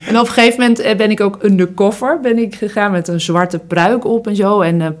En op een gegeven moment ben ik ook undercover gegaan met een zwarte pruik op en zo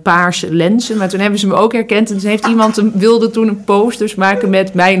en paarse lenzen. Maar toen hebben ze me ook herkend en toen heeft iemand wilde toen een posters maken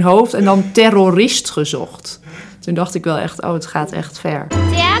met mijn hoofd en dan terrorist gezocht. Toen dacht ik wel echt, het gaat echt ver.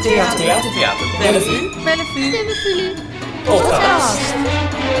 Theater. Bellevue. Podcast.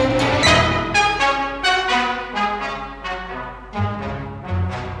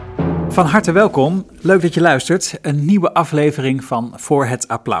 Van harte welkom, leuk dat je luistert. Een nieuwe aflevering van Voor het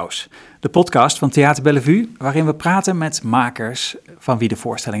Applaus. De podcast van Theater Bellevue, waarin we praten met makers van wie de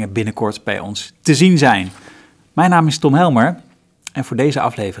voorstellingen binnenkort bij ons te zien zijn. Mijn naam is Tom Helmer en voor deze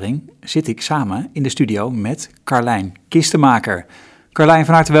aflevering zit ik samen in de studio met Carlijn Kistenmaker. Carlijn,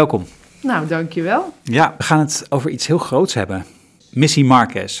 van harte welkom. Nou, dankjewel. Ja, we gaan het over iets heel groots hebben. Missie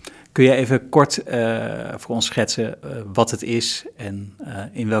Marquez. Kun je even kort voor ons schetsen wat het is en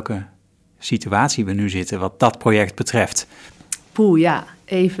in welke situatie we nu zitten wat dat project betreft? Ja,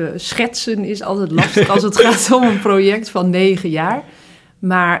 even schetsen is altijd lastig als het gaat om een project van 9 jaar.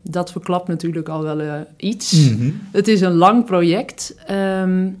 Maar dat verklapt natuurlijk al wel iets. Mm-hmm. Het is een lang project.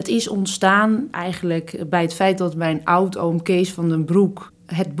 Het is ontstaan eigenlijk bij het feit dat mijn oud-oom Kees van den Broek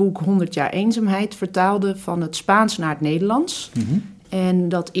het boek 100 jaar eenzaamheid vertaalde van het Spaans naar het Nederlands. Mm-hmm. En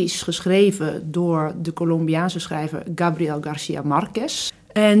dat is geschreven door de Colombiaanse schrijver Gabriel García Márquez.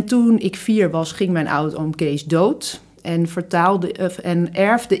 En toen ik 4 was, ging mijn oud-oom Kees dood. En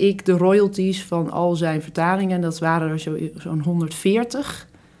erfde ik de royalties van al zijn vertalingen. Dat waren er zo'n 140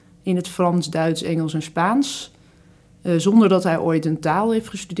 in het Frans, Duits, Engels en Spaans. Zonder dat hij ooit een taal heeft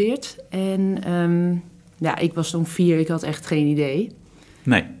gestudeerd. En ik was toen 4, ik had echt geen idee.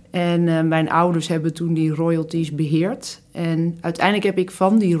 Nee. En mijn ouders hebben toen die royalties beheerd. En uiteindelijk heb ik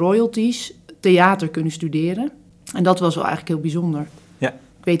van die royalties theater kunnen studeren. En dat was wel eigenlijk heel bijzonder. Ja.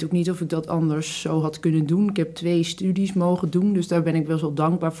 Ik weet ook niet of ik dat anders zo had kunnen doen. Ik heb 2 studies mogen doen, dus daar ben ik best wel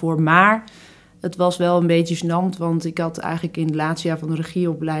dankbaar voor. Maar het was wel een beetje gênant, want ik had eigenlijk in het laatste jaar van de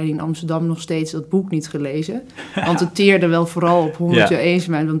regieopleiding in Amsterdam nog steeds dat boek niet gelezen. Want het teerde wel vooral op 100 jaar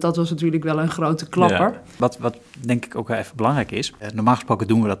eenzaamheid, want dat was natuurlijk wel een grote klapper. Ja. Wat denk ik ook wel even belangrijk is, normaal gesproken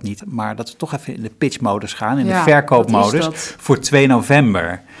doen we dat niet, maar dat we toch even in de pitchmodus gaan, in de verkoopmodus voor 2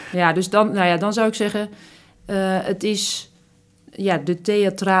 november. Ja, dus dan zou ik zeggen, het is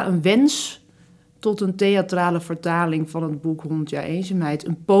een wens tot een theatrale vertaling van het boek 100 jaar eenzaamheid.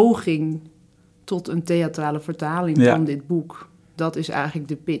 Een poging tot een theatrale vertaling van dit boek. Dat is eigenlijk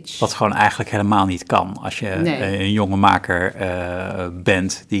de pitch. Wat gewoon eigenlijk helemaal niet kan als je een jonge maker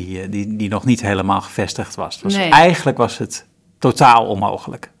bent die nog niet helemaal gevestigd was. Eigenlijk was het totaal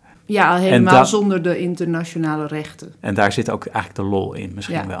onmogelijk. Ja, helemaal zonder de internationale rechten. En daar zit ook eigenlijk de lol in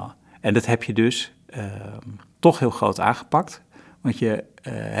misschien wel. En dat heb je dus toch heel groot aangepakt. Want je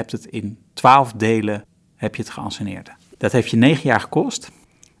hebt het in 12 delen geanceneerd. Dat heeft je 9 jaar gekost.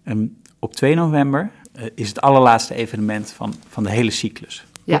 En op 2 november is het allerlaatste evenement van de hele cyclus.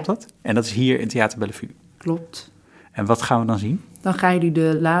 Klopt dat? En dat is hier in Theater Bellevue. Klopt. En wat gaan we dan zien? Dan gaan jullie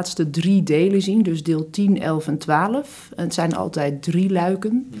de laatste 3 delen zien. Dus deel 10, 11 en 12. En het zijn altijd 3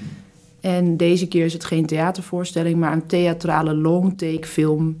 luiken. En deze keer is het geen theatervoorstelling, maar een theatrale long-take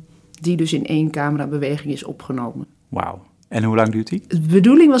film die dus in 1 camerabeweging is opgenomen. Wauw. En hoe lang duurt die? De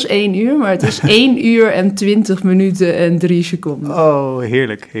bedoeling was 1 uur, maar het is 1 uur en 20 minuten en 3 seconden. Oh,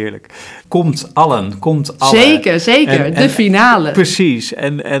 heerlijk. Komt allen. Zeker. De finale. Precies.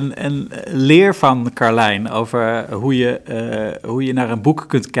 En leer van Carlijn over hoe je naar een boek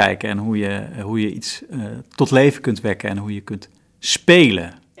kunt kijken en hoe je iets tot leven kunt wekken en hoe je kunt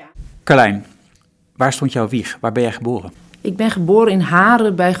spelen. Ja. Carlijn, waar stond jouw wieg? Waar ben jij geboren? Ik ben geboren in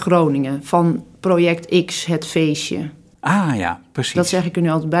Haren bij Groningen van Project X, het feestje. Ah ja, precies. Dat zeg ik er nu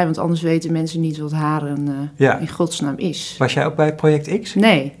altijd bij, want anders weten mensen niet wat Haren in godsnaam is. Was jij ook bij Project X?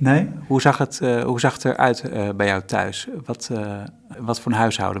 Nee. Hoe zag het eruit bij jou thuis? Wat voor een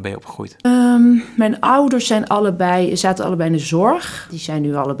huishouden ben je opgegroeid? Mijn ouders zaten allebei in de zorg. Die zijn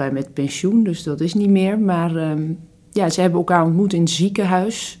nu allebei met pensioen, dus dat is niet meer. Maar ze hebben elkaar ontmoet in het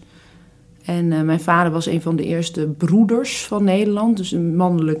ziekenhuis. En mijn vader was een van de eerste broeders van Nederland, dus een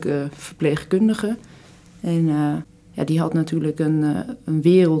mannelijke verpleegkundige. En die had natuurlijk een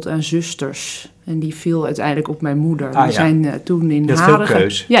wereld aan zusters. En die viel uiteindelijk op mijn moeder. Die zijn toen in Haren... Die had veel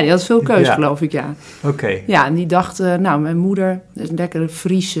keus. Ja, die had veel keus, geloof ik, ja. Oké. Ja, en die dacht, mijn moeder is een lekkere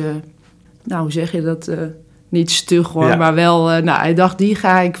Friese... hoe zeg je dat... niet stug hoor, maar wel... hij dacht, die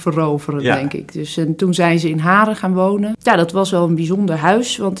ga ik veroveren, denk ik. Dus en toen zijn ze in Haren gaan wonen. Ja, dat was wel een bijzonder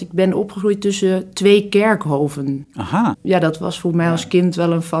huis, want ik ben opgegroeid tussen 2 kerkhoven. Aha. Ja, dat was voor mij als kind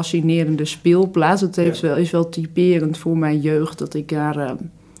wel een fascinerende speelplaats. Het is wel typerend voor mijn jeugd dat ik daar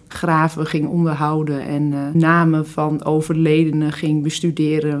graven ging onderhouden en namen van overledenen ging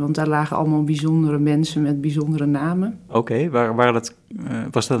bestuderen. Want daar lagen allemaal bijzondere mensen met bijzondere namen. Oké,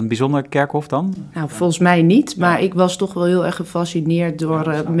 was dat een bijzonder kerkhof dan? Nou, volgens mij niet, maar ik was toch wel heel erg gefascineerd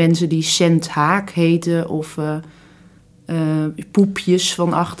door mensen die Sent Haak heten of Poepjes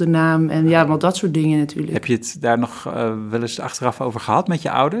van achternaam en ja, maar dat soort dingen natuurlijk. Heb je het daar nog wel eens achteraf over gehad met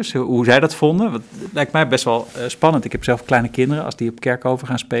je ouders? Hoe zij dat vonden? Want het lijkt mij best wel spannend. Ik heb zelf kleine kinderen, als die op Kerkhoven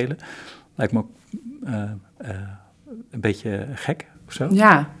gaan spelen. Lijkt me ook een beetje gek of zo.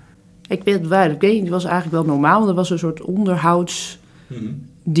 Ja, ik weet het was eigenlijk wel normaal. Er was een soort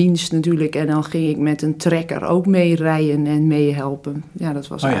onderhoudsdienst natuurlijk. En dan ging ik met een trekker ook mee rijden en meehelpen. Ja, dat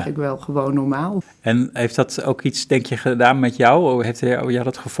was eigenlijk wel gewoon normaal. En heeft dat ook iets, denk je, gedaan met jou? Heeft jou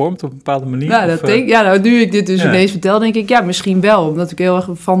dat gevormd op een bepaalde manier? Nou, nu ik dit dus ineens vertel, denk ik, ja, misschien wel. Omdat ik heel erg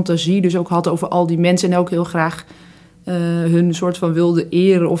een fantasie dus ook had over al die mensen en ook heel graag hun soort van wilde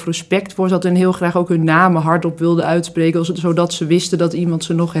eren of respect voor zat en heel graag ook hun namen hardop wilde uitspreken, zodat ze wisten dat iemand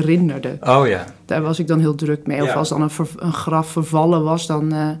ze nog herinnerde. Oh ja. Daar was ik dan heel druk mee. Of als dan een graf vervallen was,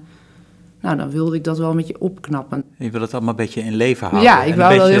 dan wilde ik dat wel een beetje opknappen. Je wil het allemaal een beetje in leven houden. Ja, ik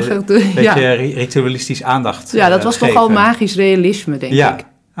wou wel heel graag... Een beetje ritualistisch aandacht Ja, dat was geven. toch al magisch realisme, denk ik.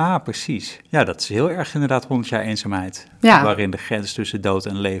 Ah, precies. Ja, dat is heel erg inderdaad 100 jaar eenzaamheid. Ja. Waarin de grens tussen dood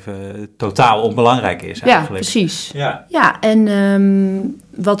en leven totaal onbelangrijk is eigenlijk. Ja, precies. Ja, en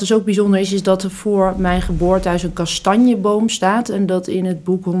wat dus ook bijzonder is dat er voor mijn geboortehuis een kastanjeboom staat. En dat in het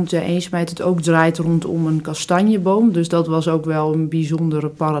boek 100 jaar eenzaamheid het ook draait rondom een kastanjeboom. Dus dat was ook wel een bijzondere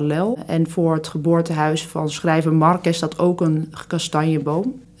parallel. En voor het geboortehuis van schrijver Marquez staat ook een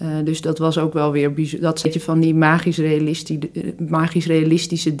kastanjeboom. Dus dat was ook wel weer bijzonder. Dat zetje van die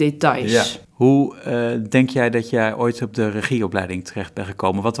magisch-realistische details. Ja. Hoe denk jij dat jij ooit op de regieopleiding terecht bent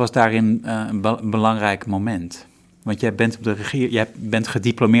gekomen? Wat was daarin een belangrijk moment? Want jij bent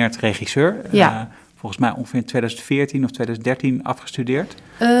gediplomeerd regisseur. Ja. Volgens mij ongeveer in 2014 of 2013 afgestudeerd.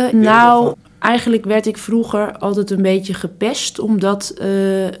 Eigenlijk werd ik vroeger altijd een beetje gepest, omdat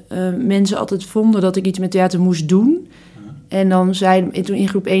mensen altijd vonden dat ik iets met theater moest doen. En dan toen in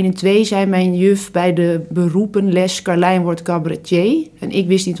groep 1 en 2 zei mijn juf bij de beroepenles: Carlijn wordt cabaretier. En ik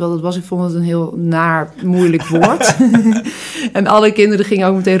wist niet wat het was. Ik vond het een heel moeilijk woord. En alle kinderen gingen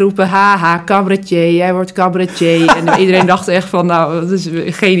ook meteen roepen: haha, cabaretier, jij wordt cabaretier. En iedereen dacht echt van, nou, dat is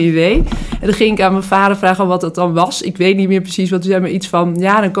geen idee. En dan ging ik aan mijn vader vragen wat dat dan was. Ik weet niet meer precies wat. Toen zei me iets van,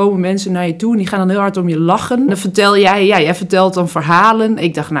 ja, dan komen mensen naar je toe en die gaan dan heel hard om je lachen. Dan vertel jij vertelt dan verhalen.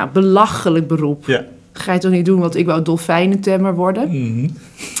 Ik dacht, nou, belachelijk beroep. Ja. Ga je toch niet doen, want ik wou dolfijnentemmer worden. Mm-hmm.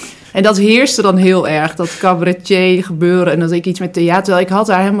 En dat heerste dan heel erg, dat cabaretier gebeuren en dat ik iets met theater... Terwijl ik had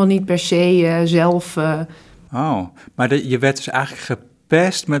daar helemaal niet per se zelf... maar je werd dus eigenlijk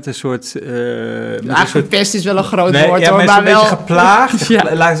gepest met een soort... gepest is wel een groot woord, hoor. Maar wel... geplaagd,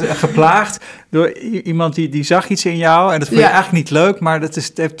 geplaagd door iemand die zag iets in jou en dat vond je eigenlijk niet leuk, maar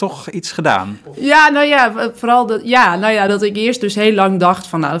het heeft toch iets gedaan. Ja, nou ja, vooral dat ik eerst dus heel lang dacht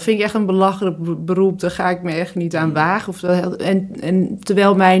van, nou, dat vind ik echt een belachelijk beroep, daar ga ik me echt niet aan wagen. En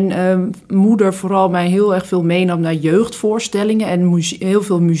terwijl mijn moeder vooral mij heel erg veel meenam naar jeugdvoorstellingen en heel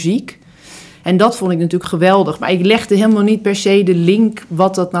veel muziek. En dat vond ik natuurlijk geweldig. Maar ik legde helemaal niet per se de link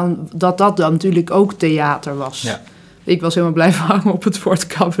dat dan natuurlijk ook theater was. Ja. Ik was helemaal blijven hangen op het woord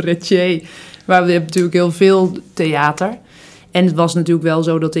cabaretier. Maar we hebben natuurlijk heel veel theater. En het was natuurlijk wel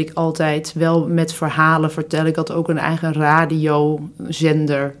zo dat ik altijd wel met verhalen vertel. Ik had ook een eigen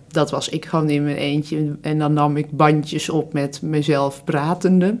radiozender. Dat was ik gewoon in mijn eentje. En dan nam ik bandjes op met mezelf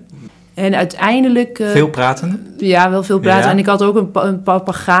pratende. En uiteindelijk... veel praten? Ja, wel veel praten. Ja. En ik had ook een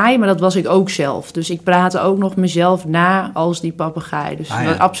papegaai, maar dat was ik ook zelf. Dus ik praatte ook nog mezelf na als die papegaai. Dus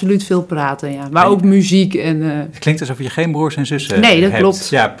absoluut veel praten, ja. Maar ook muziek en... Het klinkt alsof je geen broers en zussen hebt. Nee, dat hebt. klopt.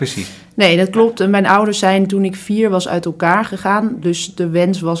 Ja, precies. Nee, dat klopt. En mijn ouders zijn toen ik 4 was uit elkaar gegaan. Dus de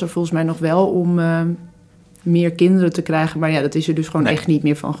wens was er volgens mij nog wel om meer kinderen te krijgen. Maar ja, dat is er dus gewoon echt niet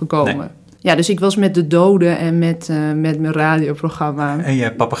meer van gekomen. Nee. Ja, dus ik was met de doden en met mijn radioprogramma. En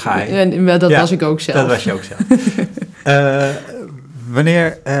je papegaai. En dat was ik ook zelf. Dat was je ook zelf.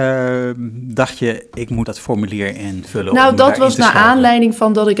 Wanneer dacht je, ik moet dat formulier invullen? Nou, dat was naar aanleiding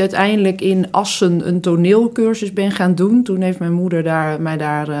van dat ik uiteindelijk in Assen een toneelcursus ben gaan doen. Toen heeft mijn moeder mij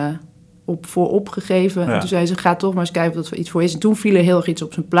daar voor opgegeven. Ja. En toen zei ze, ga toch maar eens kijken of dat iets voor is. En toen viel er heel erg iets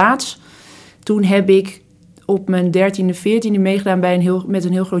op zijn plaats. Toen heb ik op mijn 13e, 14e meegedaan met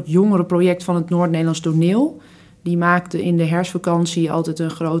een heel groot jongerenproject van het Noord-Nederlands Toneel. Die maakte in de herfstvakantie altijd een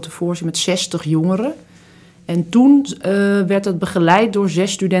grote voorstelling met 60 jongeren. En toen werd dat begeleid door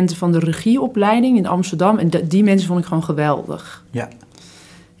 6 studenten van de regieopleiding in Amsterdam. En die mensen vond ik gewoon geweldig. Ja.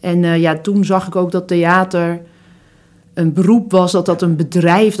 En toen zag ik ook dat theater een beroep was, dat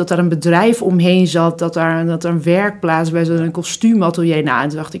daar een bedrijf omheen zat, dat er een werkplaats bij zat, een kostuumatelier. Nou, en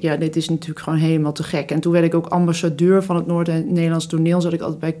toen dacht ik, ja, dit is natuurlijk gewoon helemaal te gek. En toen werd ik ook ambassadeur van het Noord-Nederlands toneel. Zat ik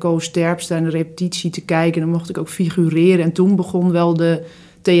altijd bij Koos Terpstra in de repetitie te kijken. En dan mocht ik ook figureren. En toen begon wel de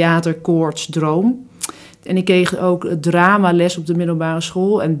theaterkoortsdroom. En ik kreeg ook dramales op de middelbare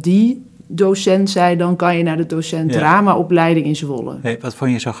school. En die docent zei, dan kan je naar de docent dramaopleiding in Zwolle. Hey, wat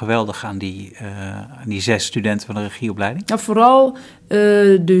vond je zo geweldig aan die 6 studenten van de regieopleiding? Nou, vooral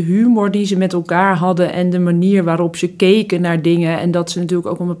de humor die ze met elkaar hadden en de manier waarop ze keken naar dingen. En dat ze natuurlijk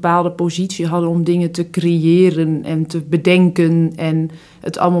ook een bepaalde positie hadden om dingen te creëren en te bedenken en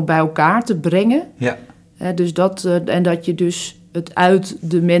het allemaal bij elkaar te brengen. Ja. Dus en dat je dus het uit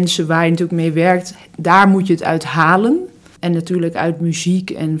de mensen waar je natuurlijk mee werkt, daar moet je het uit halen. En natuurlijk uit muziek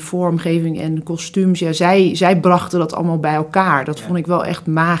en vormgeving en kostuums. Ja, zij brachten dat allemaal bij elkaar. Dat vond ik wel echt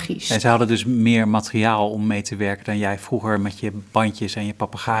magisch. En ze hadden dus meer materiaal om mee te werken dan jij vroeger met je bandjes en je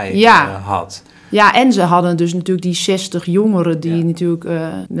papegaaien had. Ja, en ze hadden dus natuurlijk die 60 jongeren die natuurlijk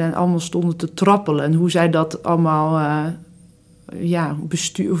allemaal stonden te trappelen. En hoe zij dat allemaal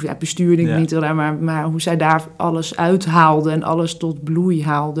bestuurde ik niet, maar hoe zij daar alles uithaalde en alles tot bloei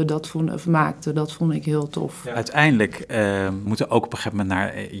haalde, dat vond ik heel tof. Ja. Uiteindelijk moeten we ook op een gegeven moment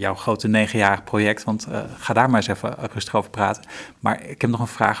naar jouw grote 9-jarig project, want ga daar maar eens even rustig over praten. Maar ik heb nog een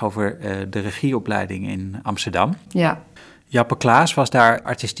vraag over de regieopleiding in Amsterdam. Ja. Jappe Klaas was daar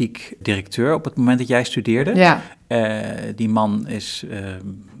artistiek directeur op het moment dat jij studeerde. Ja. Die man is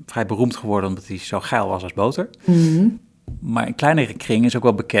vrij beroemd geworden omdat hij zo geil was als boter. Mm-hmm. Maar in kleinere kring is ook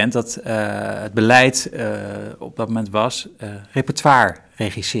wel bekend dat het beleid op dat moment was repertoire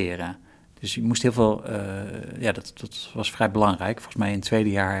regisseren. Dus je moest heel veel, dat was vrij belangrijk. Volgens mij in het tweede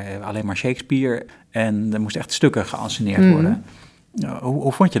jaar alleen maar Shakespeare. En er moesten echt stukken geanceneerd worden.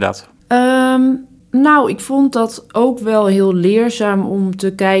 Hoe vond je dat? Nou, ik vond dat ook wel heel leerzaam om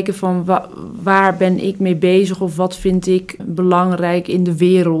te kijken van waar ben ik mee bezig of wat vind ik belangrijk in de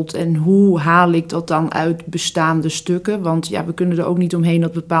wereld en hoe haal ik dat dan uit bestaande stukken. Want ja, we kunnen er ook niet omheen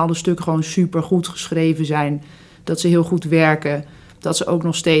dat bepaalde stukken gewoon super goed geschreven zijn, dat ze heel goed werken, dat ze ook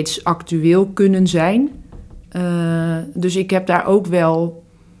nog steeds actueel kunnen zijn. Dus ik heb daar ook wel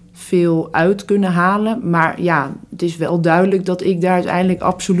veel uit kunnen halen. Maar ja, het is wel duidelijk dat ik daar uiteindelijk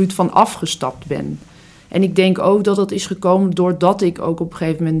absoluut van afgestapt ben. En ik denk ook dat dat is gekomen doordat ik ook op een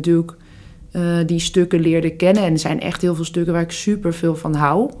gegeven moment natuurlijk die stukken leerde kennen. En er zijn echt heel veel stukken waar ik super veel van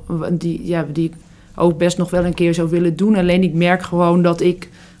hou. Die ik ook best nog wel een keer zou willen doen. Alleen ik merk gewoon dat ik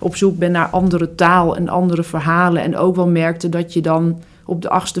op zoek ben naar andere taal en andere verhalen. En ook wel merkte dat je dan op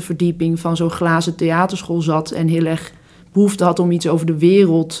de 8e verdieping van zo'n glazen theaterschool zat en heel erg behoefte had om iets over de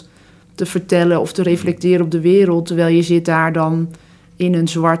wereld te vertellen of te reflecteren op de wereld, terwijl je zit daar dan in een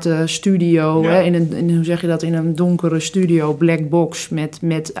zwarte studio, hè, hoe zeg je dat, in een donkere studio, black box,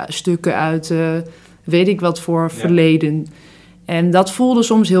 met stukken uit weet ik wat voor verleden. En dat voelde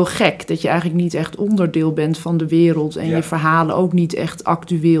soms heel gek, dat je eigenlijk niet echt onderdeel bent van de wereld en je verhalen ook niet echt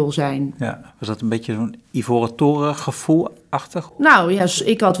actueel zijn. Ja, was dat een beetje zo'n Ivoren Toren gevoelachtig? Nou ja,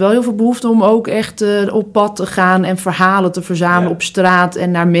 ik had wel heel veel behoefte om ook echt op pad te gaan en verhalen te verzamelen op straat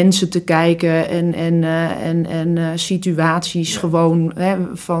en naar mensen te kijken en situaties gewoon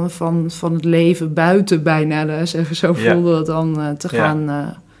van het leven buiten bijna, zo voelde het dan te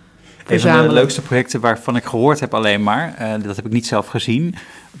gaan verzamelen. Een van de leukste projecten waarvan ik gehoord heb alleen maar, dat heb ik niet zelf gezien,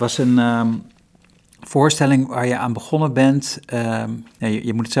 was een voorstelling waar je aan begonnen bent.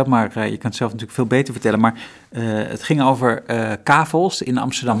 Je moet het zelf maar, je kan het zelf natuurlijk veel beter vertellen, maar het ging over kavels in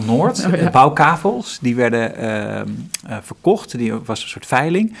Amsterdam-Noord, bouwkavels, die werden verkocht, die was een soort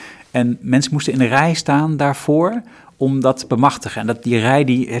veiling. En mensen moesten in de rij staan daarvoor om dat te bemachtigen. En die rij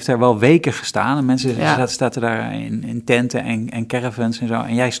die heeft er wel weken gestaan. En mensen zaten daar in tenten en caravans en zo.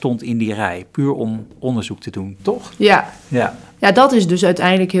 En jij stond in die rij, puur om onderzoek te doen, toch? Ja, dat is dus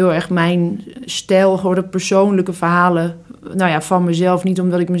uiteindelijk heel erg mijn stijl geworden. Persoonlijke verhalen van mezelf. Niet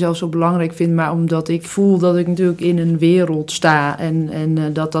omdat ik mezelf zo belangrijk vind, maar omdat ik voel dat ik natuurlijk in een wereld sta.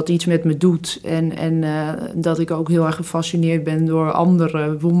 En dat iets met me doet. En dat ik ook heel erg gefascineerd ben door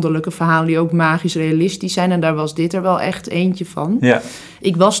andere wonderlijke verhalen die ook magisch realistisch zijn. En daar was dit er wel echt eentje van. Ja.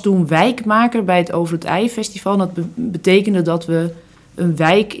 Ik was toen wijkmaker bij het Over het IJ Festival. Dat betekende dat we een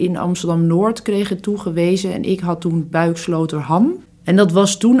wijk in Amsterdam-Noord kregen toegewezen. En ik had toen Buiksloterham. En dat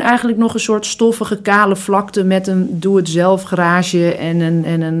was toen eigenlijk nog een soort stoffige, kale vlakte met een doe-het-zelf garage en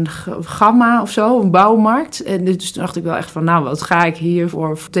een gamma of zo, een bouwmarkt. En dus toen dacht ik wel echt van, nou, wat ga ik hier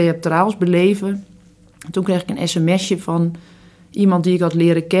voor theatraals beleven? En toen kreeg ik een sms'je van iemand die ik had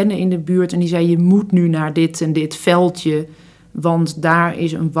leren kennen in de buurt. En die zei, je moet nu naar dit en dit veldje, want daar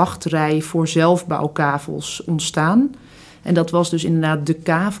is een wachtrij voor zelfbouwkavels ontstaan. En dat was dus inderdaad de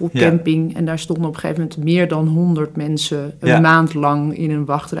Kavelcamping. Ja. En daar stonden op een gegeven moment meer dan 100 mensen een maand lang in een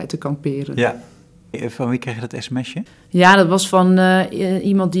wachtrij te kamperen. Ja. Van wie kreeg je dat sms'je? Ja, dat was van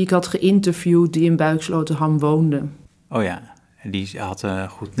iemand die ik had geïnterviewd die in Buiksloterham woonde. Oh ja. En die had een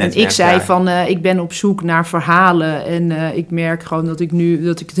goed netwerk. En ik zei van, ik ben op zoek naar verhalen. En ik merk gewoon dat ik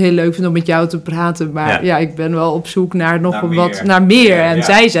het heel leuk vind om met jou te praten. Maar ik ben wel op zoek naar naar meer. En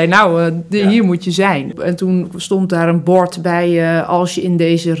zij zei, hier moet je zijn. En toen stond daar een bord bij, als je in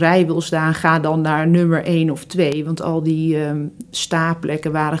deze rij wil staan, ga dan naar nummer 1 of 2. Want al die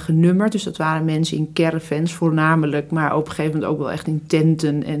staplekken waren genummerd. Dus dat waren mensen in caravans voornamelijk. Maar op een gegeven moment ook wel echt in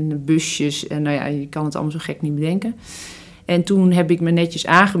tenten en busjes. En je kan het allemaal zo gek niet bedenken. En toen heb ik me netjes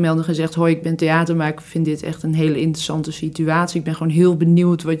aangemeld en gezegd, hoi, ik ben theatermaker, ik vind dit echt een hele interessante situatie. Ik ben gewoon heel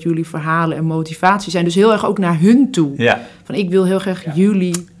benieuwd wat jullie verhalen en motivatie zijn. Dus heel erg ook naar hun toe. Ja. Van, ik wil heel graag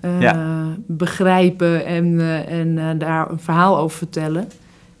jullie begrijpen en daar een verhaal over vertellen.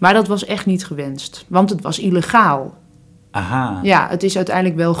 Maar dat was echt niet gewenst, want het was illegaal. Aha. Ja, het is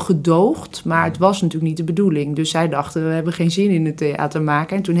uiteindelijk wel gedoogd, maar het was natuurlijk niet de bedoeling. Dus zij dachten, we hebben geen zin in het theater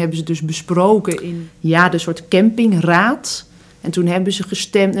maken. En toen hebben ze dus besproken in de soort campingraad. En toen hebben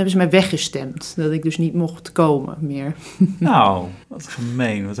ze mij weggestemd. Dat ik dus niet mocht komen meer. Nou, wat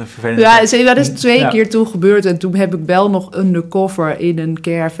gemeen, wat een vervelend. Ja, dat is 2 keer toen gebeurd. En toen heb ik wel nog undercover in een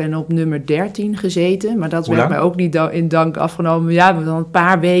caravan op nummer 13 gezeten. Maar dat werd mij ook niet in dank afgenomen. Ja, we hebben dan een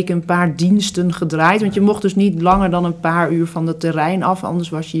paar weken, een paar diensten gedraaid. Want je mocht dus niet langer dan een paar uur van het terrein af. Anders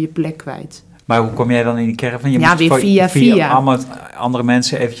was je je plek kwijt. Maar hoe kom jij dan in die caravan? Je moest weer via allemaal andere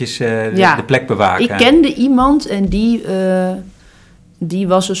mensen eventjes de plek bewaken. Ik kende iemand en die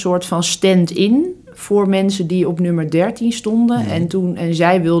was een soort van stand-in voor mensen die op nummer 13 stonden. En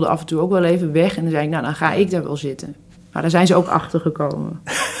zij wilde af en toe ook wel even weg. En dan zei ik, dan ga ik daar wel zitten. Maar daar zijn ze ook achter gekomen.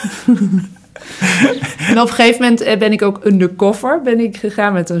 En op een gegeven moment ben ik ook undercover. Ben ik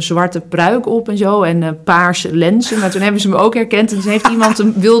gegaan met een zwarte pruik op en zo. En paarse lenzen. Maar toen hebben ze me ook herkend. En toen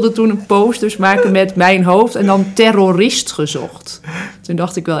heeft wilde toen een posters maken met mijn hoofd. En dan terrorist gezocht. Toen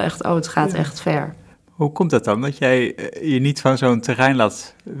dacht ik wel echt, het gaat echt ver. Hoe komt dat dan? Dat jij je niet van zo'n terrein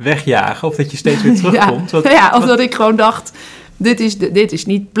laat wegjagen? Of dat je steeds weer terugkomt? Of dat ik gewoon dacht, dit is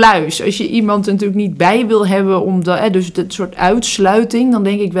niet pluis. Als je iemand natuurlijk niet bij wil hebben, dus dat soort uitsluiting, dan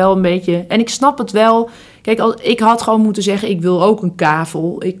denk ik wel een beetje. En ik snap het wel. Kijk, ik had gewoon moeten zeggen, ik wil ook een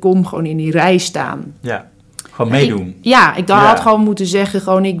kavel. Ik kom gewoon in die rij staan. Ja. Gewoon meedoen. Ik had gewoon moeten zeggen,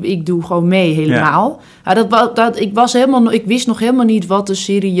 gewoon ik doe gewoon mee helemaal. Ja. Ik wist nog helemaal niet wat de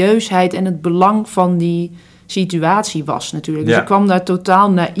serieusheid en het belang van die situatie was natuurlijk. Dus ik kwam daar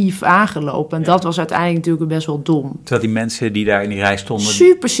totaal naïef aangelopen. En dat was uiteindelijk natuurlijk best wel dom. Terwijl die mensen die daar in die rij stonden...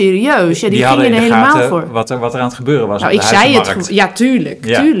 Super serieus. Ja, die gingen er helemaal voor. Wat er aan het gebeuren was. Nou, ik zei het... Ja, tuurlijk.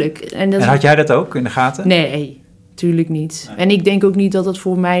 En had jij dat ook in de gaten? Nee. Tuurlijk niet. Nee. En ik denk ook niet dat het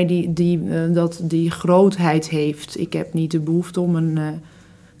voor mij die grootheid heeft. Ik heb niet de behoefte om een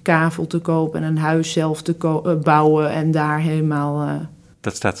kavel te kopen en een huis zelf te bouwen en daar helemaal...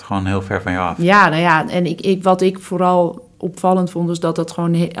 Dat staat gewoon heel ver van jou af. Ja, en wat ik vooral opvallend vond, is dat het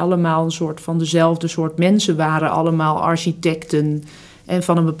gewoon allemaal een soort van dezelfde soort mensen waren. Allemaal architecten en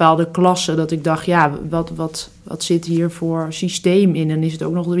van een bepaalde klasse. Dat ik dacht, wat zit hier voor systeem in? En is het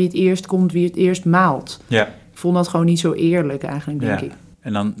ook nog wie het eerst komt, wie het eerst maalt? Ja. Ik vond dat gewoon niet zo eerlijk eigenlijk, denk ik.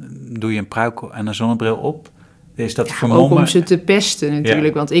 En dan doe je een pruik en een zonnebril op. Is dat vermommen? Ook om ze te pesten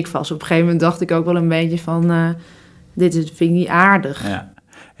natuurlijk. Ja. Want ik was op een gegeven moment dacht ik ook wel een beetje van... dit vind ik niet aardig. Ja.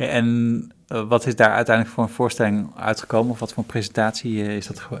 En wat is daar uiteindelijk voor een voorstelling uitgekomen? Of wat voor een presentatie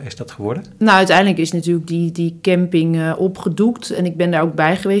is dat geworden? Nou, uiteindelijk is natuurlijk die camping opgedoekt. En ik ben daar ook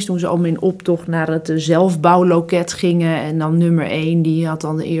bij geweest toen ze allemaal in optocht naar het zelfbouwloket gingen. En dan nummer 1, die had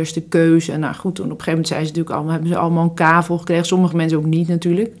dan de eerste keuze. En nou goed, toen op een gegeven moment hebben ze allemaal een kavel gekregen. Sommige mensen ook niet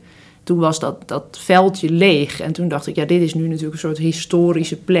natuurlijk. Toen was dat veldje leeg. En toen dacht ik, dit is nu natuurlijk een soort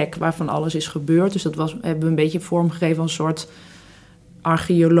historische plek waarvan alles is gebeurd. Dus hebben we een beetje vormgegeven als een soort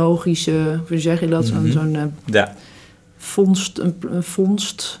archeologische, hoe zeg je dat? Vondst,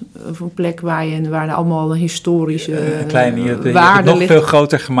 of een plek waar allemaal historische waarden nog veel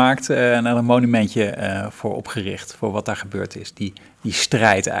groter gemaakt en er een monumentje voor opgericht, voor wat daar gebeurd is. Die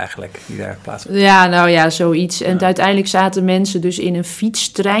strijd eigenlijk, die daar plaatsvindt. Ja, zoiets. En uiteindelijk zaten mensen dus in een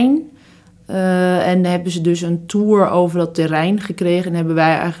fietstrein. En hebben ze dus een tour over dat terrein gekregen. En hebben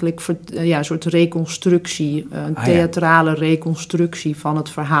wij eigenlijk een soort reconstructie, een theatrale reconstructie van het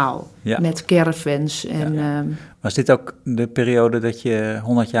verhaal. Ja. Met caravans. En, Was dit ook de periode dat je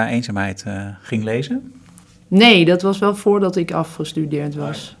 100 jaar eenzaamheid ging lezen? Nee, dat was wel voordat ik afgestudeerd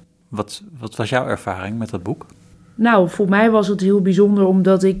was. Wat was jouw ervaring met dat boek? Nou, voor mij was het heel bijzonder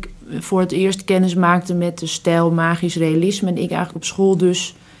omdat ik voor het eerst kennis maakte met de stijl magisch realisme. En ik eigenlijk op school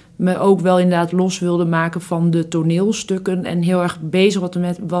dus me ook wel inderdaad los wilde maken van de toneelstukken. En heel erg bezig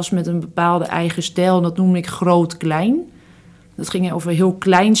was met een bepaalde eigen stijl. En dat noemde ik groot-klein. Dat ging over heel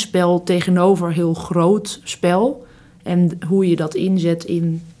klein spel tegenover heel groot spel. En hoe je dat inzet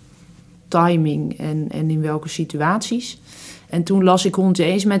in timing en in welke situaties. En toen las ik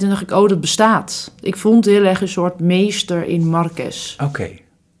 101 eenzaamheid en dacht ik, dat bestaat. Ik vond heel erg een soort meester in Marquez. Oké.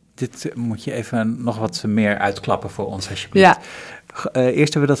 Dit moet je even nog wat meer uitklappen voor ons, alsjeblieft. Ja.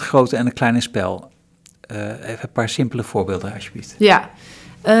 Eerst hebben we dat grote en het kleine spel. Even een paar simpele voorbeelden, alsjeblieft. Ja.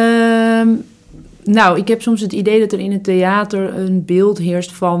 Ik heb soms het idee dat er in het theater een beeld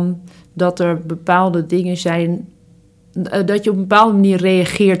heerst van dat er bepaalde dingen zijn, dat je op een bepaalde manier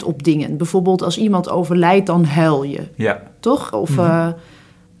reageert op dingen. Bijvoorbeeld als iemand overlijdt, dan huil je. Ja. Toch? Of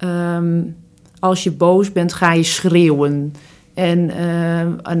als je boos bent, ga je schreeuwen.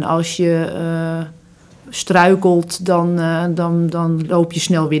 En als je struikelt, dan loop je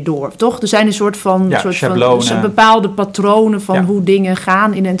snel weer door. Toch? Er zijn een soort van bepaalde patronen van hoe dingen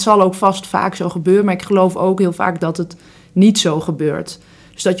gaan. En het zal ook vast vaak zo gebeuren. Maar ik geloof ook heel vaak dat het niet zo gebeurt.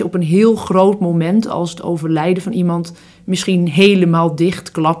 Dus dat je op een heel groot moment, als het overlijden van iemand, misschien helemaal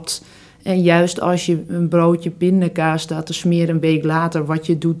dichtklapt. En juist als je een broodje pindakaas staat te smeren een week later, wat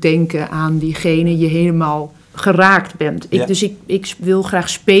je doet denken aan diegene, je helemaal geraakt bent. Ik wil graag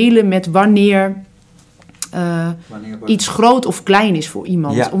spelen met wanneer iets groot of klein is voor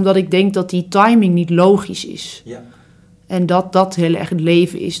iemand. Ja. Omdat ik denk dat die timing niet logisch is. Ja. En dat heel erg het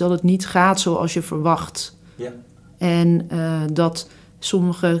leven is. Dat het niet gaat zoals je verwacht. Ja. En dat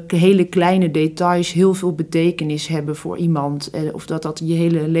sommige hele kleine details heel veel betekenis hebben voor iemand. Of dat je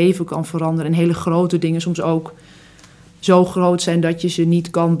hele leven kan veranderen. En hele grote dingen soms ook zo groot zijn dat je ze niet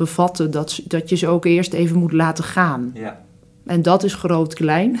kan bevatten. Dat je ze ook eerst even moet laten gaan. Ja. En dat is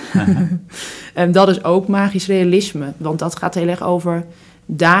groot-klein. En dat is ook magisch realisme. Want dat gaat heel erg over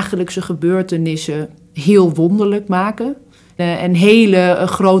dagelijkse gebeurtenissen heel wonderlijk maken. En hele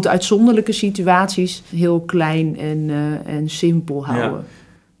grote uitzonderlijke situaties heel klein en simpel houden. Ja.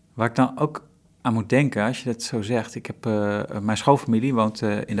 Waar ik dan ook aan moet denken, als je dat zo zegt. Ik heb mijn schoonfamilie woont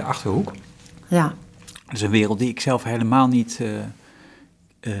in de Achterhoek. Ja. Dat is een wereld die ik zelf helemaal niet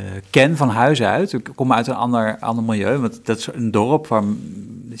ken van huis uit. Ik kom uit een ander milieu, want dat is een dorp waar,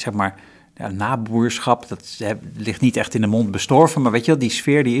 zeg maar, naboerschap, dat ligt niet echt in de mond bestorven, maar weet je wel, die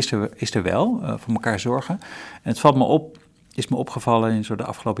sfeer die is er wel, voor elkaar zorgen. En het is me opgevallen in zo de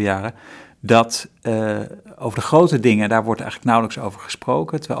afgelopen jaren, dat over de grote dingen, daar wordt eigenlijk nauwelijks over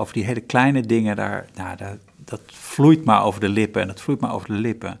gesproken, terwijl over die hele kleine dingen, dat vloeit maar over de lippen en dat vloeit maar over de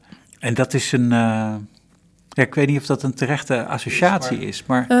lippen. En dat is ik weet niet of dat een terechte associatie is,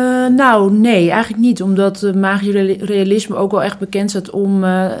 maar... nee, eigenlijk niet. Omdat magisch realisme ook wel echt bekend staat om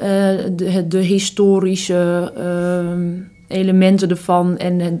de historische elementen ervan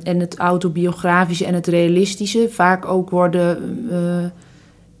en het autobiografische en het realistische. Vaak ook worden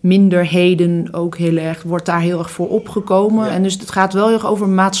minderheden ook wordt daar heel erg voor opgekomen. Ja. En dus het gaat wel heel erg over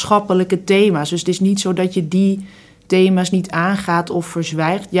maatschappelijke thema's. Dus het is niet zo dat je die thema's niet aangaat of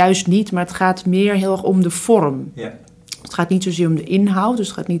verzwijgt. Juist niet, maar het gaat meer heel erg om de vorm. Ja. Het gaat niet zozeer om de inhoud. Dus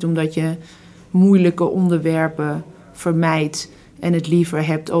het gaat niet om dat je moeilijke onderwerpen vermijdt en het liever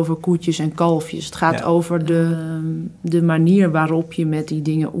hebt over koetjes en kalfjes. Het gaat over de manier waarop je met die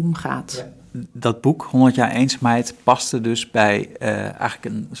dingen omgaat. Ja. Dat boek, 100 jaar eenzaamheid, paste dus bij eigenlijk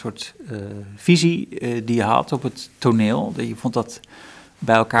een soort visie die je had op het toneel. Je vond dat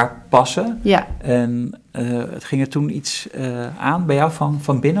bij elkaar passen. Ja. En het ging er toen iets aan bij jou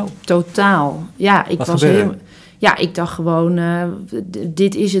van binnen? Totaal. Ja, ik dacht gewoon,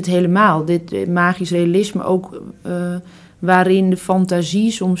 dit is het helemaal. Dit magisch realisme ook, waarin de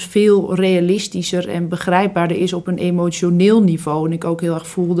fantasie soms veel realistischer en begrijpbaarder is op een emotioneel niveau. En ik ook heel erg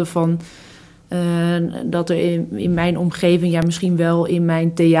voelde van dat er in mijn omgeving, misschien wel in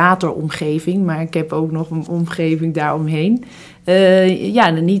mijn theateromgeving, maar ik heb ook nog een omgeving daaromheen.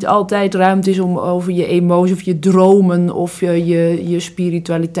 Niet altijd ruimte is om over je emoties of je dromen of je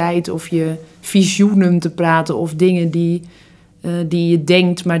spiritualiteit of je visioenen te praten of dingen die je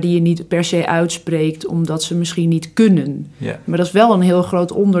denkt, maar die je niet per se uitspreekt omdat ze misschien niet kunnen. Yeah. Maar dat is wel een heel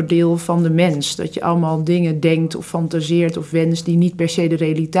groot onderdeel van de mens. Dat je allemaal dingen denkt of fantaseert of wenst die niet per se de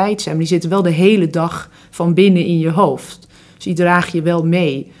realiteit zijn. Maar die zitten wel de hele dag van binnen in je hoofd. Dus die draag je wel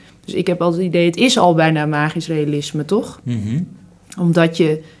mee. Dus ik heb altijd het idee, het is al bijna magisch realisme, toch? Mm-hmm. Omdat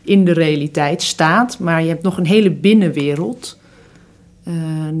je in de realiteit staat, maar je hebt nog een hele binnenwereld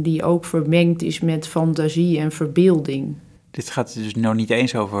die ook vermengd is met fantasie en verbeelding. dit gaat dus nog niet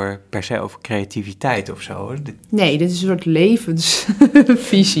eens per se over creativiteit of zo. Nee, dit is een soort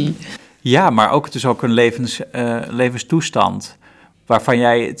levensvisie. Ja, maar ook, het is ook een levenstoestand waarvan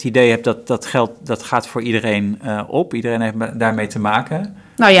jij het idee hebt dat geld, dat gaat voor iedereen op. Iedereen heeft daarmee te maken.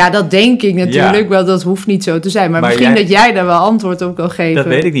 Nou ja, dat denk ik natuurlijk wel. Dat hoeft niet zo te zijn. Maar misschien dat jij daar wel antwoord op kan geven. Dat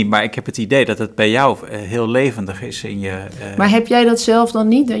weet ik niet, maar ik heb het idee dat het bij jou heel levendig is in je... Maar heb jij dat zelf dan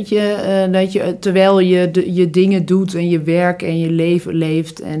niet? Dat je terwijl je dingen doet en je werk en je leven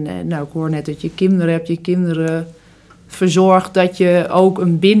leeft... en nou, ik hoor net dat je kinderen hebt, je kinderen verzorgt... dat je ook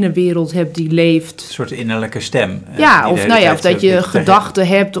een binnenwereld hebt die leeft. Een soort innerlijke stem. Of dat je gedachten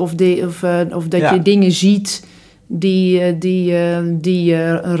hebt of dat je dingen ziet... die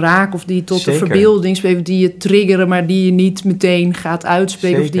je raken of die tot de verbeelding zweven, die je triggeren, maar die je niet meteen gaat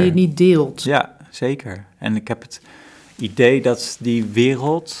uitspreken of die je niet deelt. Ja, zeker. En ik heb het idee dat die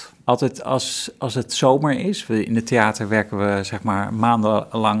wereld altijd als het zomer is, in het theater werken we zeg maar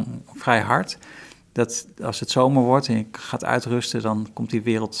maandenlang vrij hard, dat als het zomer wordt en je gaat uitrusten, dan komt die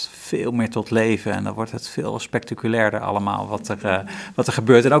wereld veel meer tot leven en dan wordt het veel spectaculairder allemaal wat er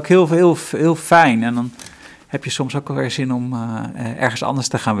gebeurt. En ook heel fijn. En dan heb je soms ook wel weer zin om ergens anders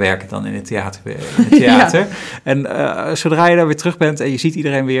te gaan werken dan in het theater. Ja. En zodra je daar weer terug bent en je ziet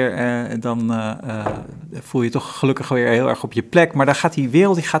iedereen weer, dan voel je toch gelukkig weer heel erg op je plek. Maar dan gaat die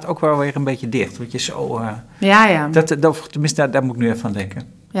wereld ook wel weer een beetje dicht. Want je zo... Tenminste, daar moet ik nu even aan denken.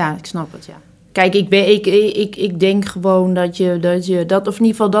 Ja, ik snap het, ja. Kijk, ik denk gewoon dat je dat, of in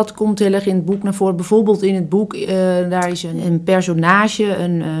ieder geval dat komt heel erg in het boek naar voren. Bijvoorbeeld in het boek, daar is een personage,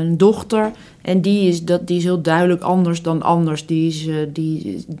 een dochter. En die is heel duidelijk anders dan anders. Die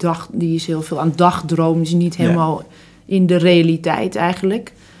is heel veel aan dagdromen. Die is niet helemaal in de realiteit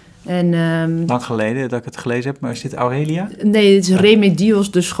eigenlijk. En, lang geleden dat ik het gelezen heb, maar is dit Aurelia? Nee, het is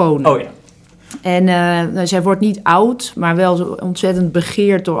Remedios de Schone. Oh ja. En zij wordt niet oud, maar wel zo ontzettend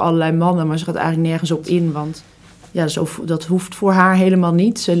begeerd door allerlei mannen. Maar ze gaat eigenlijk nergens op in, want ja, dat hoeft voor haar helemaal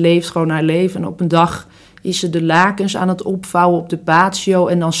niet. Ze leeft gewoon haar leven en op een dag is ze de lakens aan het opvouwen op de patio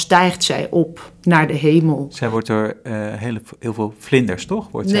en dan stijgt zij op naar de hemel. Zij wordt door heel veel vlinders,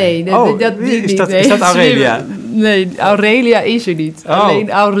 toch? Nee, is dat Aurelia? Nee, Aurelia is er niet. Alleen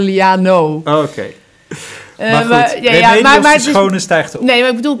Aureliano. Oh, oké. Maar de Schone stijgt op. Nee, maar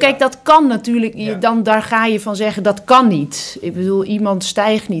ik bedoel, kijk, dat kan natuurlijk. Daar ga je van zeggen, dat kan niet. Ik bedoel, iemand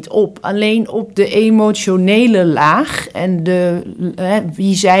stijgt niet op. Alleen op de emotionele laag en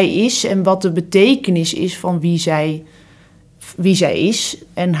wie zij is en wat de betekenis is van wie zij is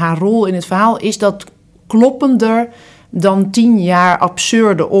en haar rol in het verhaal, is dat kloppender dan 10 jaar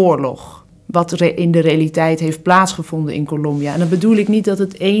absurde oorlog. Wat in de realiteit heeft plaatsgevonden in Colombia. En dan bedoel ik niet dat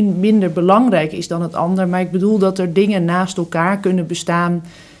het een minder belangrijk is dan het ander, maar ik bedoel dat er dingen naast elkaar kunnen bestaan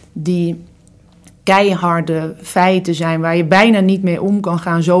die keiharde feiten zijn, waar je bijna niet mee om kan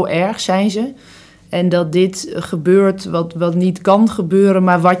gaan, zo erg zijn ze. En dat dit gebeurt wat niet kan gebeuren,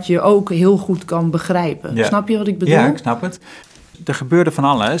 maar wat je ook heel goed kan begrijpen. Ja. Snap je wat ik bedoel? Ja, ik snap het. Er gebeurde van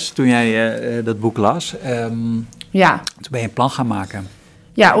alles toen jij dat boek las. Toen ben je een plan gaan maken.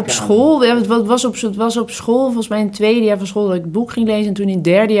 Ja, op school. Het was op school, volgens mij in het 2e jaar van school, dat ik het boek ging lezen. En toen in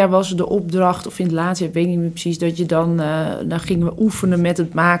het 3e jaar was de opdracht, of in het laatste jaar, weet ik niet meer precies, dat je dan gingen we oefenen met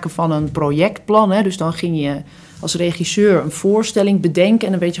het maken van een projectplan. Hè. Dus dan ging je als regisseur een voorstelling bedenken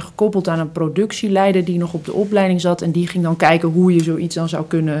en een beetje gekoppeld aan een productieleider die nog op de opleiding zat. En die ging dan kijken hoe je zoiets dan zou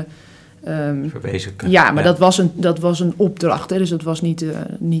kunnen verwezenlijken. Ja, maar dat was een opdracht, hè, dus dat was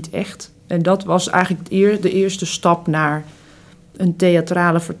niet echt. En dat was eigenlijk de eerste stap naar een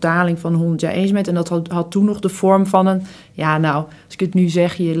theatrale vertaling van 100 jaar eenzaamheid. En dat had toen nog de vorm van een... Ja, nou, als ik het nu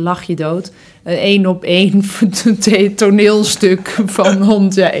zeg, je lach je dood. Een 1-op-1 toneelstuk van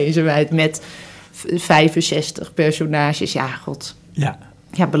 100 jaar eenzaamheid met 65 personages. Ja, god. Ja,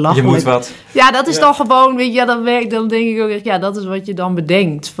 belachelijk. Je moet wat. Ja, dat is dan gewoon, weet je, dan denk ik ook echt, ja, dat is wat je dan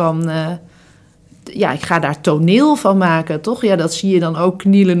bedenkt van... ik ga daar toneel van maken, toch? Ja, dat zie je dan ook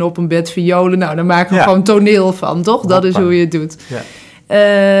knielen op een bed violen. Nou, dan maken we gewoon toneel van, toch? Dat is hoe je het doet.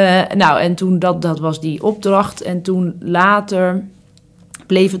 Ja. En toen, dat was die opdracht. En toen later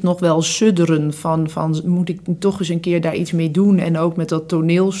bleef het nog wel sudderen van moet ik toch eens een keer daar iets mee doen? En ook met dat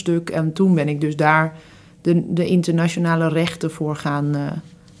toneelstuk. En toen ben ik dus daar de internationale rechten voor gaan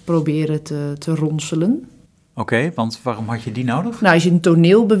proberen te ronselen. Oké, want waarom had je die nodig? Nou, als je een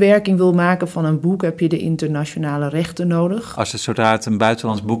toneelbewerking wil maken van een boek, heb je de internationale rechten nodig. Zodra het een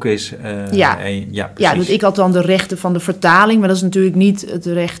buitenlands boek is. Ja, dus ik had dan de rechten van de vertaling, maar dat is natuurlijk niet het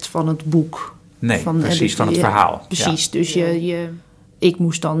recht van het boek. Nee, precies, van het verhaal. Precies, dus Ik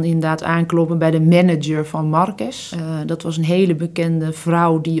moest dan inderdaad aankloppen bij de manager van Marquez. Dat was een hele bekende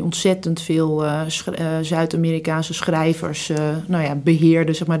vrouw die ontzettend veel Zuid-Amerikaanse schrijvers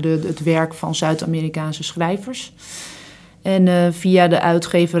beheerde, zeg maar, het werk van Zuid-Amerikaanse schrijvers. En via de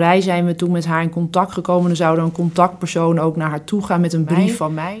uitgeverij zijn we toen met haar in contact gekomen. Er zou dan een contactpersoon ook naar haar toe gaan met een brief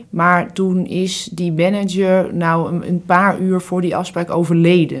van mij. Maar toen is die manager een paar uur voor die afspraak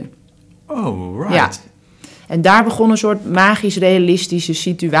overleden. Oh, right. Ja. En daar begon een soort magisch-realistische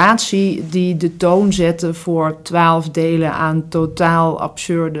situatie die de toon zette voor 12 delen aan totaal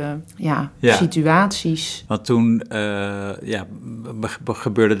absurde situaties. Want toen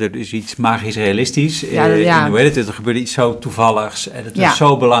gebeurde er dus iets magisch-realistisch. Er gebeurde iets zo toevalligs en het was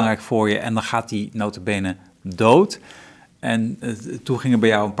zo belangrijk voor je. En dan gaat die nota bene dood. En toen gingen bij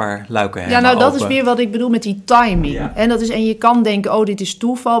jou een paar luiken helemaal dat open. is weer wat ik bedoel met die timing. Ja. En je kan denken, dit is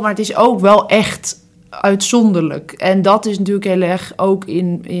toeval, maar het is ook wel echt uitzonderlijk. En dat is natuurlijk heel erg ook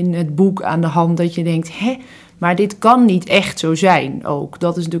in het boek aan de hand, dat je denkt, maar dit kan niet echt zo zijn ook.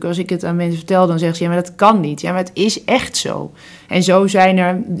 Dat is natuurlijk, als ik het aan mensen vertel, dan zeggen ze, maar dat kan niet. Ja, maar het is echt zo. En zo zijn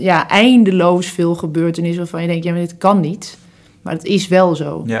er eindeloos veel gebeurtenissen waarvan je denkt, maar dit kan niet. Maar het is wel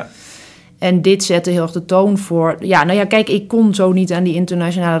zo. Ja. En dit zette heel erg de toon voor. Kijk, ik kon zo niet aan die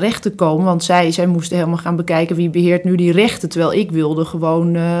internationale rechten komen, want zij moesten helemaal gaan bekijken wie beheert nu die rechten, terwijl ik wilde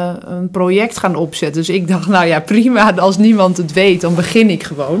gewoon een project gaan opzetten. Dus ik dacht, prima, als niemand het weet, dan begin ik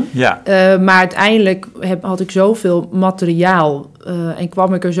gewoon. Ja. Maar uiteindelijk had ik zoveel materiaal en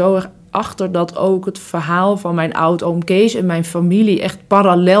kwam ik er zo erg achter dat ook het verhaal van mijn oud-oom Kees en mijn familie echt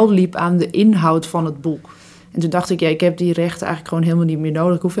parallel liep aan de inhoud van het boek. En toen dacht ik, ik heb die rechten eigenlijk gewoon helemaal niet meer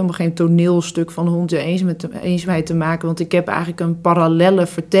nodig. Ik hoef helemaal geen toneelstuk van Hond en Eenzaamheid te maken, want ik heb eigenlijk een parallelle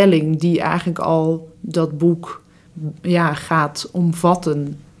vertelling die eigenlijk al dat boek gaat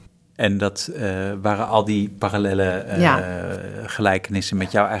omvatten. En dat waren al die parallele gelijkenissen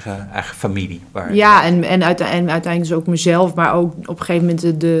met jouw eigen familie? En uiteindelijk dus ook mezelf, maar ook op een gegeven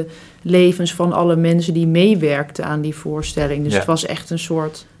moment de levens van alle mensen die meewerkten aan die voorstelling. Dus het was echt een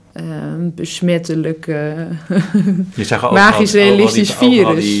soort besmettelijk je zag ook magisch-realistisch virus.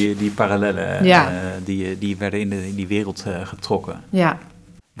 Al die parallellen die werden in die wereld getrokken. Ja.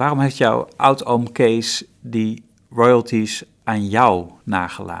 Waarom heeft jouw oud-oom Kees die royalties aan jou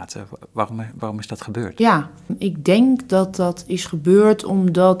nagelaten? Waarom is dat gebeurd? Ja, ik denk dat dat is gebeurd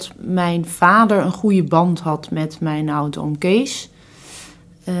omdat mijn vader een goede band had met mijn oud-oom Kees.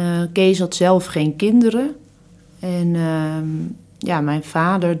 Kees had zelf geen kinderen. En mijn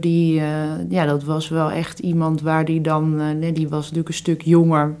vader, dat was wel echt iemand waar die dan, die was natuurlijk een stuk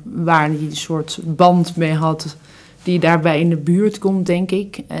jonger, waar hij een soort band mee had, die daarbij in de buurt komt, denk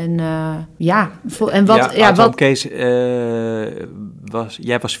ik. En Kees,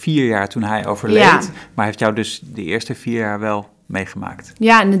 jij was 4 jaar toen hij overleed, maar heeft jou dus de eerste 4 jaar wel meegemaakt.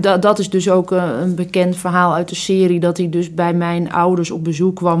 Ja, en dat is dus ook een bekend verhaal uit de serie, dat hij dus bij mijn ouders op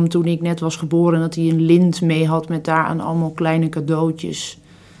bezoek kwam toen ik net was geboren, en dat hij een lint mee had met daaraan allemaal kleine cadeautjes.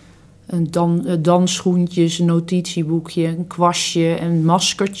 Dansschoentjes, een notitieboekje, een kwastje en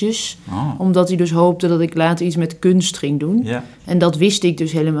maskertjes. Omdat hij dus hoopte dat ik later iets met kunst ging doen. Ja. En dat wist ik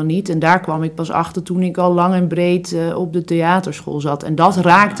dus helemaal niet. En daar kwam ik pas achter toen ik al lang en breed op de theaterschool zat. En dat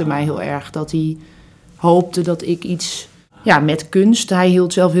raakte mij heel erg, dat hij hoopte dat ik iets met kunst. Hij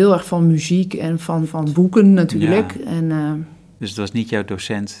hield zelf heel erg van muziek en van boeken natuurlijk. Ja. En, dus het was niet jouw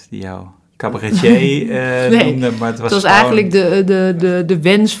docent die jou cabaretier noemde, maar het was gewoon eigenlijk de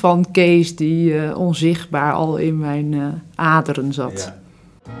wens van Kees die onzichtbaar al in mijn aderen zat.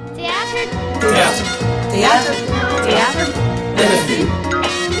 Ja. Theater. Bellevue.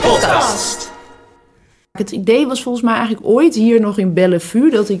 Podcast. Het idee was volgens mij eigenlijk ooit hier nog in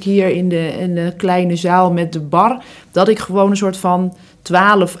Bellevue, dat ik hier in de kleine zaal met de bar, dat ik gewoon een soort van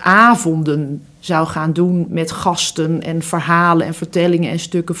 12 avonden zou gaan doen met gasten en verhalen en vertellingen en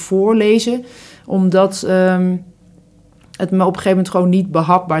stukken voorlezen. Omdat het me op een gegeven moment gewoon niet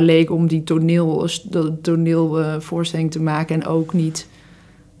behapbaar leek om die toneelvoorstelling te maken en ook niet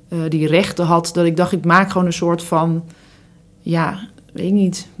die rechten had. Dat ik dacht, ik maak gewoon een soort van, weet ik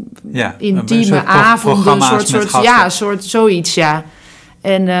niet, intieme avonden, soort zoiets, ja.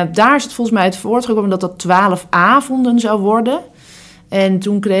 En daar is het volgens mij uit voortgekomen dat 12 avonden zou worden. En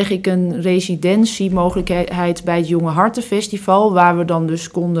toen kreeg ik een residentiemogelijkheid bij het Jonge Harten Festival, waar we dan dus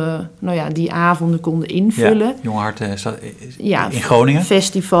die avonden konden invullen. Ja, Jonge Harten in Groningen.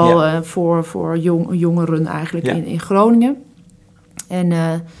 Festival voor jongeren eigenlijk in Groningen.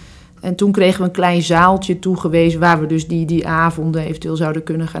 En toen kregen we een klein zaaltje toegewezen waar we dus die avonden eventueel zouden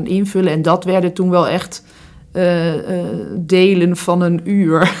kunnen gaan invullen. En dat werden toen wel echt delen van een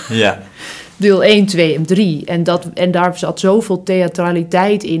uur. Ja. Deel 1, 2 en 3. En daar zat zoveel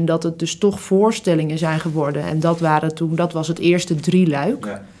theatraliteit in dat het dus toch voorstellingen zijn geworden. En dat was het eerste 3-luik.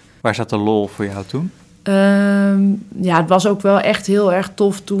 Ja. Waar zat de lol voor jou toen? Het was ook wel echt heel erg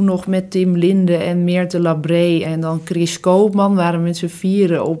tof toen nog met Tim Linde en Meerte Labré en dan Chris Koopman waren met z'n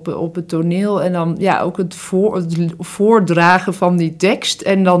vieren op het toneel. En dan ook het voordragen van die tekst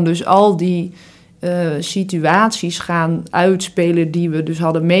en dan dus al die situaties gaan uitspelen die we dus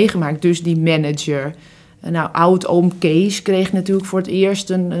hadden meegemaakt. Dus die manager. Oud-oom Kees kreeg natuurlijk voor het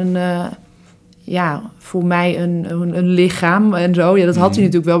eerst voor mij een lichaam en zo. Ja, dat had hij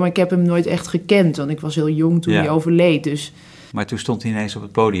natuurlijk wel, maar ik heb hem nooit echt gekend. Want ik was heel jong toen hij overleed, dus... Maar toen stond hij ineens op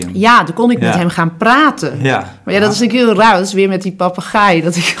het podium. Ja, toen kon ik met hem gaan praten. Ja. Maar dat is natuurlijk heel raar. Dat is weer met die papegaai.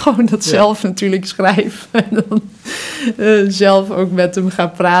 Dat ik gewoon dat zelf natuurlijk schrijf. En dan zelf ook met hem ga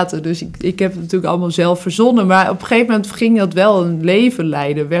praten. Dus ik heb het natuurlijk allemaal zelf verzonnen. Maar op een gegeven moment ging dat wel een leven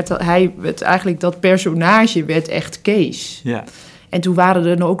leiden. Eigenlijk dat personage werd echt Kees. Ja. En toen waren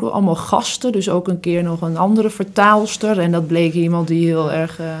er ook allemaal gasten. Dus ook een keer nog een andere vertaalster. En dat bleek iemand die heel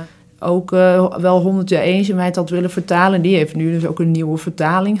erg... wel 100 jaar eenzaamheid had willen vertalen. Die heeft nu dus ook een nieuwe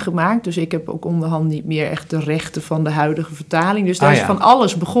vertaling gemaakt. Dus ik heb ook onderhand niet meer echt de rechten van de huidige vertaling. Dus daar is van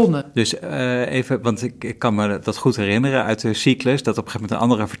alles begonnen. Dus even, want ik kan me dat goed herinneren uit de cyclus... dat op een gegeven moment een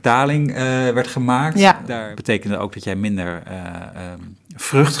andere vertaling werd gemaakt. Ja. Daar betekende ook dat jij minder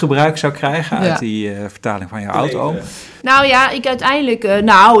vruchtgebruik zou krijgen... uit die vertaling van jouw oud-oom. Nou ja, ik uiteindelijk...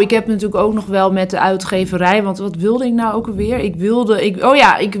 ik heb natuurlijk ook nog wel met de uitgeverij... want wat wilde ik nou ook alweer?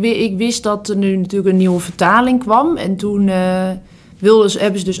 Ik wist dat er nu natuurlijk een nieuwe vertaling kwam. En toen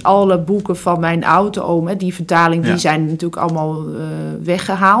hebben ze dus alle boeken van mijn oud-oom... die vertaling, die zijn natuurlijk allemaal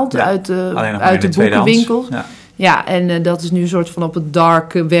weggehaald... uit de boekenwinkel. Ja, en dat is nu een soort van op het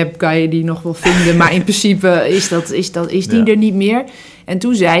dark web kan je die nog wel vinden. Maar in principe is die er niet meer. En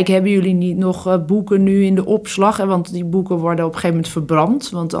toen zei ik, hebben jullie niet nog boeken nu in de opslag? Want die boeken worden op een gegeven moment verbrand.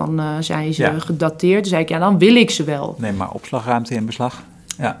 Want dan zijn ze gedateerd. Toen zei ik, dan wil ik ze wel. Nee, maar opslagruimte in beslag.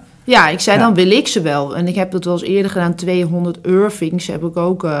 Ja. Ja, ik zei, dan wil ik ze wel. En ik heb dat wel eens eerder gedaan. 200 Irvings heb ik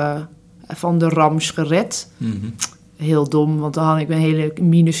ook van de Rams gered. Mm-hmm. Heel dom, want dan had ik een hele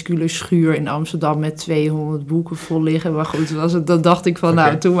minuscule schuur in Amsterdam... met 200 boeken vol liggen. Maar goed, dat dacht ik van,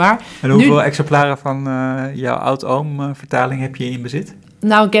 doe maar. En hoeveel exemplaren van jouw oud-oom vertaling heb je in bezit?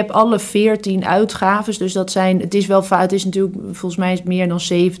 Nou, ik heb alle 14 uitgaves. Dus dat zijn, het is natuurlijk, volgens mij is het meer dan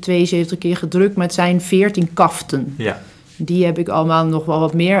 72 keer gedrukt... maar het zijn 14 kaften. Ja. Die heb ik allemaal nog wel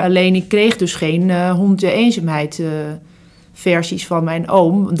wat meer. Alleen ik kreeg dus geen 100 jaar eenzaamheid... versies van mijn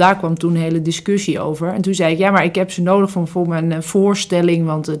oom. Daar kwam toen een hele discussie over. En toen zei ik, maar ik heb ze nodig voor mijn voorstelling,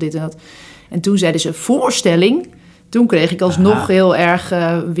 want dit en dat. En toen zeiden ze, voorstelling? Toen kreeg ik alsnog heel erg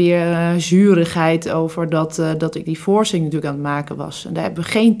weer zurigheid over dat ik die voorstelling natuurlijk aan het maken was. En daar hebben we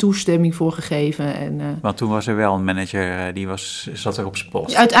geen toestemming voor gegeven. Want toen was er wel een manager, zat er op zijn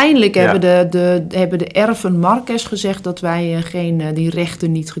post. Uiteindelijk hebben de erven Marquez gezegd dat wij die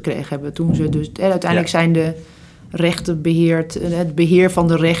rechten niet gekregen hebben. Toen ze dus uiteindelijk zijn de rechten beheerd. Het beheer van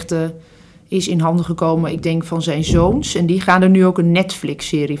de rechten is in handen gekomen, ik denk, van zijn zoons. En die gaan er nu ook een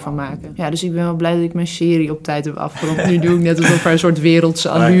Netflix-serie van maken. Ja, dus ik ben wel blij dat ik mijn serie op tijd heb afgerond. Nu doe ik net alsof er een soort wereldse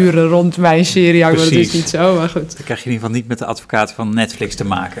allure rond mijn serie hangt. Maar dat is niet zo, maar goed. Dan krijg je in ieder geval niet met de advocaat van Netflix te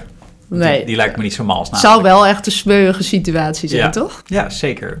maken. Nee. Die lijkt me niet zo mals. Het zou wel echt een smeuïge situatie zijn, toch? Ja,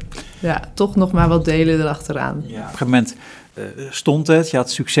 zeker. Ja, toch nog maar wat delen erachteraan. Ja. Op een gegeven moment stond het. Je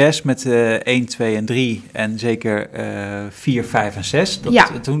had succes met 1, 2 en 3 en zeker 4, 5 en 6.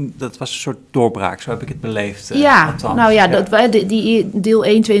 Dat was een soort doorbraak, zo heb ik het beleefd. Die deel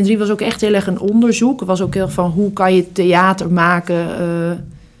 1, 2 en 3 was ook echt heel erg een onderzoek. Het was ook heel erg van hoe kan je theater maken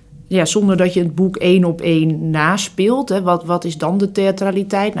zonder dat je het boek 1 op 1 naspeelt. Hè. Wat is dan de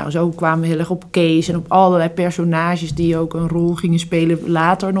theatraliteit? Nou, zo kwamen we heel erg op Kees en op allerlei personages die ook een rol gingen spelen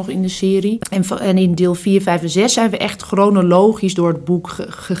later nog in de serie. En in deel 4, 5 en 6 zijn we echt chronologisch door het boek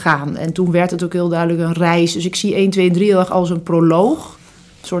gegaan. En toen werd het ook heel duidelijk een reis. Dus ik zie 1, 2 en 3 heel erg als een proloog.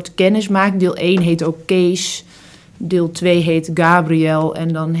 Een soort kennismaking. Deel 1 heet ook Kees. Deel 2 heet Gabriel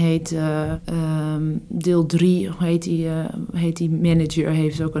en dan heet deel 3, hoe heet die manager,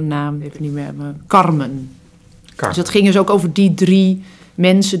 heeft ook een naam, ik weet het niet meer, Carmen. Dus het ging dus ook over die 3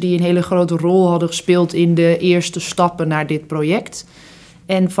 mensen die een hele grote rol hadden gespeeld in de eerste stappen naar dit project.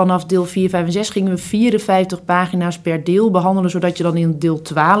 En vanaf deel 4, 5 en 6 gingen we 54 pagina's per deel behandelen, zodat je dan in deel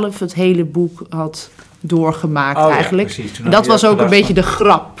 12 het hele boek had doorgemaakt eigenlijk. Ja, precies. En dat was ook een beetje de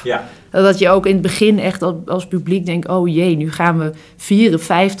grap. Ja. Dat je ook in het begin echt als publiek denkt, oh jee, nu gaan we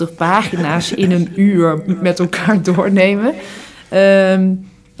 54 pagina's in een uur met elkaar doornemen.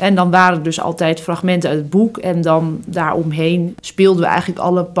 En dan waren er dus altijd fragmenten uit het boek. En dan daaromheen speelden we eigenlijk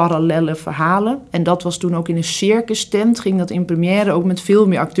alle parallelle verhalen. En dat was toen ook in een circustent. Ging dat in première ook met veel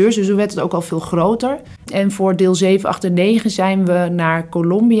meer acteurs. Dus toen werd het ook al veel groter. En voor deel 7, 8 en 9 zijn we naar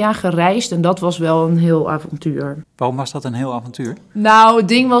Colombia gereisd. En dat was wel een heel avontuur. Waarom was dat een heel avontuur? Nou, het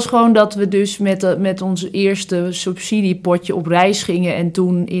ding was gewoon dat we dus met ons eerste subsidiepotje op reis gingen. En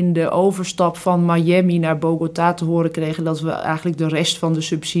toen in de overstap van Miami naar Bogota te horen kregen dat we eigenlijk de rest van de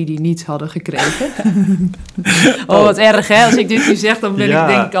subsidie niet hadden gekregen. Oh, wat erg hè. Als ik dit nu zeg, dan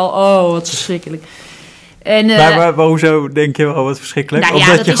denk ik al, oh, wat verschrikkelijk. En, maar hoezo denk je wel wat verschrikkelijk? Nou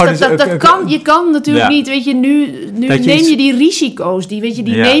ja, je kan natuurlijk niet. Weet je, nu neem je die risico's, die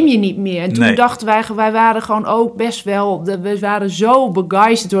neem je niet meer. En toen dachten wij waren gewoon ook best wel, we waren zo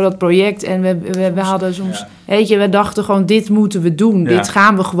begeisterd door dat project. En we hadden soms, weet je, we dachten gewoon, dit moeten we doen. Dit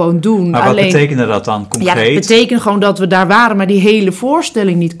gaan we gewoon doen. Maar wat betekende dat dan concreet? Ja, dat betekende gewoon dat we daar waren, maar die hele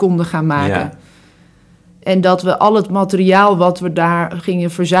voorstelling niet konden gaan maken. Ja. En dat we al het materiaal wat we daar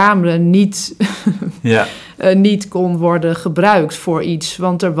gingen verzamelen niet kon worden gebruikt voor iets.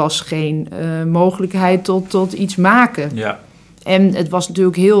 Want er was geen mogelijkheid tot iets maken. Ja. En het was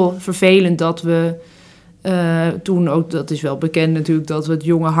natuurlijk heel vervelend dat we toen ook, dat is wel bekend natuurlijk, dat we het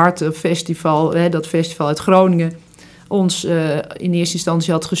Jonge Harten Festival, dat festival uit Groningen, ons in eerste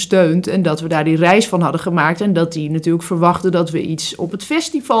instantie had gesteund en dat we daar die reis van hadden gemaakt en dat die natuurlijk verwachten dat we iets op het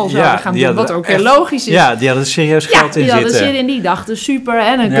festival zouden gaan doen, wat ook heel logisch is. Ja, die hadden serieus geld in zitten. En die dachten super,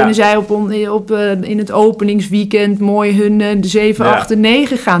 en dan kunnen zij in het openingsweekend mooi hun de 7, 8 en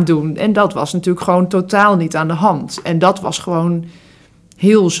 9 gaan doen. En dat was natuurlijk gewoon totaal niet aan de hand. En dat was gewoon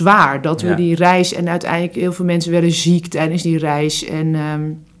heel zwaar, dat we die reis, en uiteindelijk heel veel mensen werden ziek tijdens die reis en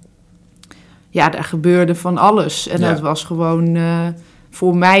daar gebeurde van alles. En dat was gewoon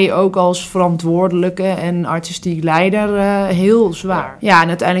voor mij ook als verantwoordelijke en artistiek leider heel zwaar. Ja, en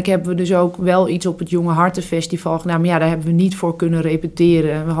uiteindelijk hebben we dus ook wel iets op het Jonge Harten Festival gedaan. Maar daar hebben we niet voor kunnen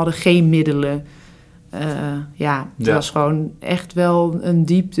repeteren. We hadden geen middelen. Het was gewoon echt wel een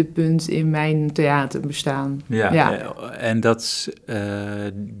dieptepunt in mijn theaterbestaan. En dat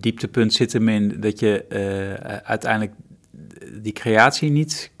dieptepunt zit hem in dat je uiteindelijk die creatie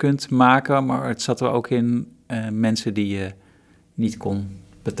niet kunt maken, maar het zat er ook in mensen die je niet kon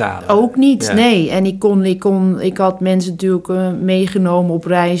betalen. Ook niet, nee. En ik had mensen natuurlijk meegenomen op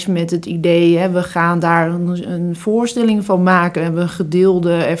reis met het idee, we gaan daar een voorstelling van maken. We hebben een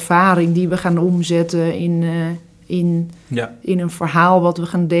gedeelde ervaring die we gaan omzetten in een verhaal wat we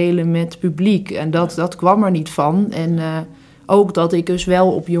gaan delen met het publiek. En dat kwam er niet van. En ook dat ik dus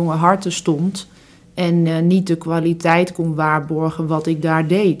wel op Jonge Harten stond en niet de kwaliteit kon waarborgen wat ik daar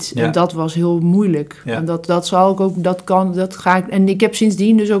deed. Ja. En dat was heel moeilijk. Ja. En dat zal ik ook, dat ga ik. En ik heb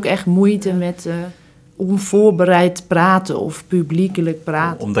sindsdien dus ook echt moeite met onvoorbereid praten of publiekelijk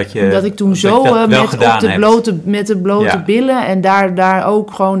praten. Omdat ik toen zo met de blote billen en daar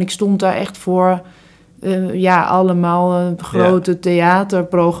ook gewoon, ik stond daar echt voor allemaal grote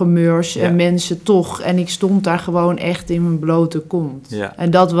theaterprogrammeurs en mensen toch. En ik stond daar gewoon echt in mijn blote kont. Ja.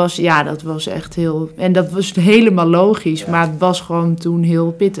 En dat was echt heel. En dat was helemaal logisch, maar het was gewoon toen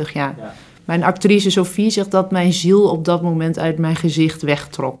heel pittig, ja. Mijn actrice Sophie zegt dat mijn ziel op dat moment uit mijn gezicht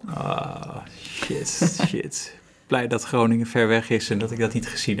wegtrok. Ah, shit. Blij dat Groningen ver weg is en dat ik dat niet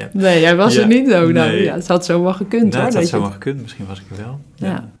gezien heb. Nee, jij was er niet ook. Nee. Het had zomaar gekund, hoor. Het had zomaar gekund, misschien was ik er wel.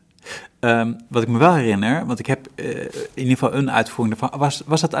 Ja. Wat ik me wel herinner, want ik heb in ieder geval een uitvoering ervan.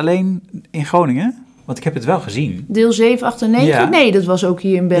 Was dat alleen in Groningen? Want ik heb het wel gezien. Deel 7, 8 en 9? Ja. Nee, dat was ook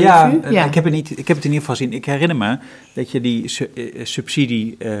hier in Bellevue. Ja. Ik heb het in ieder geval gezien. Ik herinner me dat je die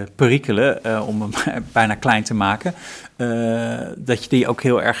subsidieperikelen, om hem bijna klein te maken, dat je die ook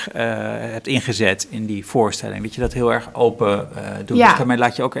heel erg hebt ingezet in die voorstelling. Dat je dat heel erg open doet. Ja. Dus daarmee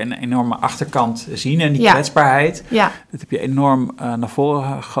laat je ook een enorme achterkant zien en die kwetsbaarheid. Ja. Dat heb je enorm naar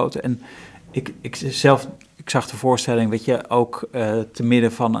voren gegoten. En ik zag de voorstelling, weet je, ook te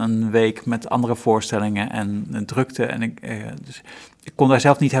midden van een week met andere voorstellingen en drukte. En dus ik kon daar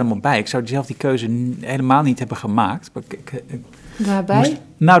zelf niet helemaal bij. Ik zou zelf die keuze helemaal niet hebben gemaakt. Waarbij?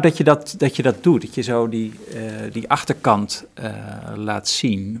 Dat je dat doet. Dat je zo die achterkant laat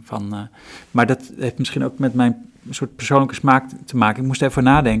zien. Maar dat heeft misschien ook met mijn soort persoonlijke smaak te maken. Ik moest even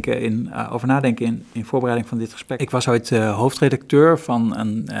over nadenken in voorbereiding van dit gesprek. Ik was ooit hoofdredacteur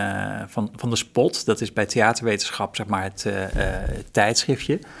van de Spot. Dat is bij theaterwetenschap, zeg maar, het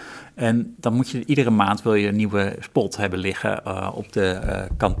tijdschriftje. En dan moet je iedere maand wil je een nieuwe spot hebben liggen op de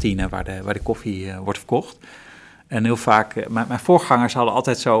kantine waar de koffie wordt verkocht. En heel vaak, mijn voorgangers hadden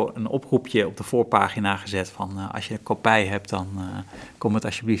altijd zo een oproepje op de voorpagina gezet van als je een kopij hebt, dan kom het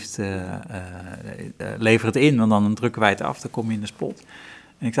alsjeblieft, lever het in, want dan drukken wij het af, dan kom je in de spot.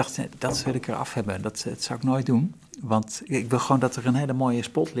 En ik dacht, dat wil ik eraf hebben. Dat zou ik nooit doen. Want ik wil gewoon dat er een hele mooie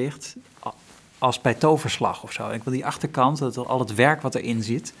spot ligt, als bij toverslag of zo. Ik wil die achterkant, al het werk wat erin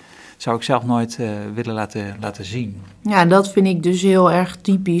zit, zou ik zelf nooit willen laten zien. Ja, dat vind ik dus heel erg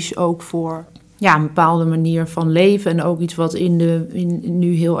typisch ook voor een bepaalde manier van leven. En ook iets wat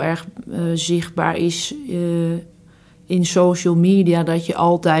nu heel erg zichtbaar is in social media. Dat je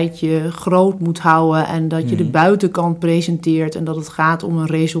altijd je groot moet houden en dat je de buitenkant presenteert. En dat het gaat om een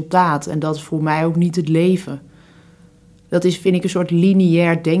resultaat. En dat is voor mij ook niet het leven. Dat is, vind ik, een soort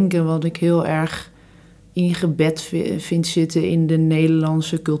lineair denken wat ik heel erg ingebed vind zitten in de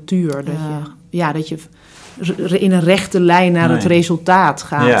Nederlandse cultuur. Dat je in een rechte lijn naar het resultaat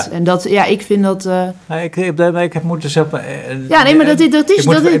gaat. Ja. En dat, ik vind dat... Ik moet dus op... maar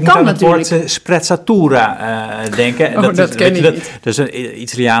dat kan natuurlijk. Het woord sprezzatura denken. Dat ken ik niet. Dat is een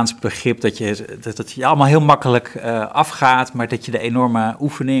Italiaans begrip dat je allemaal heel makkelijk afgaat, maar dat je de enorme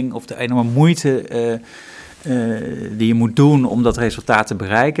oefening of de enorme moeite die je moet doen om dat resultaat te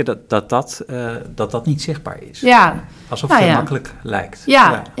bereiken, dat niet zichtbaar is. Ja. Alsof het heel makkelijk lijkt.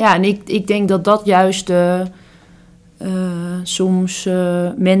 Ja, en ik denk dat juist soms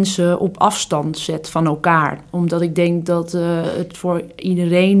mensen op afstand zet van elkaar. Omdat ik denk dat het voor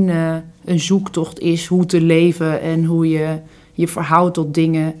iedereen een zoektocht is hoe te leven en hoe je je verhoudt tot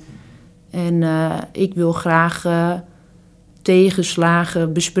dingen. En ik wil graag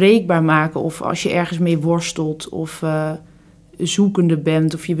tegenslagen bespreekbaar maken. Of als je ergens mee worstelt of zoekende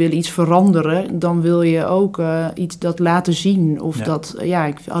bent of je wil iets veranderen, dan wil je ook iets dat laten zien. Of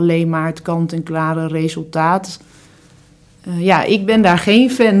alleen maar het kant-en-klare resultaat. Ik ben daar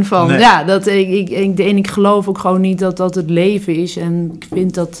geen fan van. Nee. Ik geloof ook gewoon niet dat dat het leven is. En ik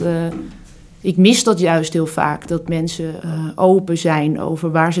vind dat... ik mis dat juist heel vaak. Dat mensen open zijn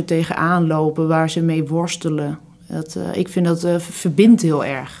over waar ze tegenaan lopen, waar ze mee worstelen. Ik vind dat verbindt heel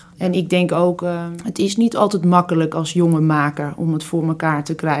erg. En ik denk ook, het is niet altijd makkelijk als jonge maker om het voor elkaar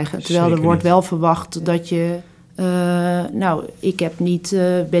te krijgen. Terwijl er wordt wel verwacht dat je... ik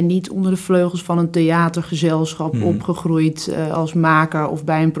ben niet onder de vleugels van een theatergezelschap opgegroeid als maker of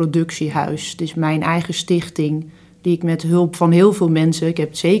bij een productiehuis. Het is mijn eigen stichting die ik met hulp van heel veel mensen, ik heb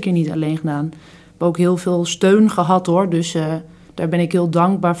het zeker niet alleen gedaan, heb ook heel veel steun gehad hoor. Dus daar ben ik heel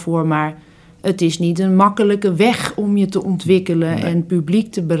dankbaar voor, maar het is niet een makkelijke weg om je te ontwikkelen en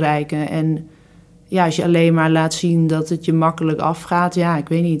publiek te bereiken. En als je alleen maar laat zien dat het je makkelijk afgaat, ik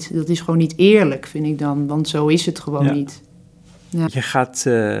weet niet. Dat is gewoon niet eerlijk, vind ik dan. Want zo is het gewoon niet. Ja. Je gaat...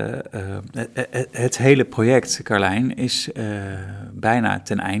 het hele project, Carlijn, is bijna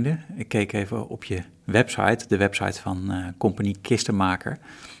ten einde. Ik keek even op je website, de website van Compagnie Kistenmaker.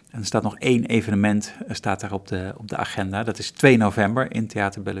 En er staat nog 1 evenement staat daar op de agenda. Dat is 2 november in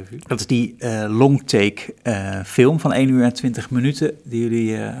Theater Bellevue. Dat is die longtake film van 1 uur en 20 minuten die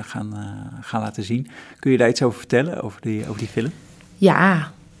jullie gaan laten zien. Kun je daar iets over vertellen, over die film?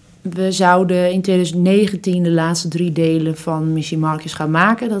 Ja, we zouden in 2019 de laatste 3 delen van Missie Marcus gaan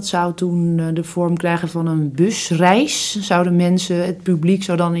maken. Dat zou toen de vorm krijgen van een busreis. Het publiek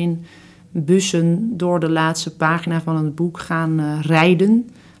zou dan in bussen door de laatste pagina van het boek gaan rijden.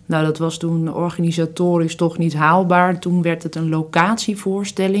 Nou, dat was toen organisatorisch toch niet haalbaar. Toen werd het een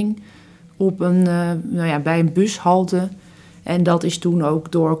locatievoorstelling bij een bushalte. En dat is toen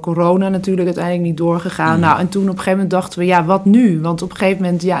ook door corona natuurlijk uiteindelijk niet doorgegaan. Nou, en toen op een gegeven moment dachten we, wat nu? Want op een gegeven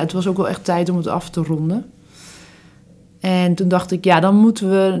moment, het was ook wel echt tijd om het af te ronden. En toen dacht ik, dan moeten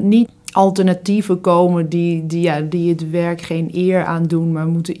we niet alternatieven komen die het werk geen eer aan doen, maar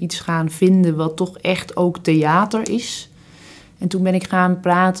we moeten iets gaan vinden wat toch echt ook theater is. En toen ben ik gaan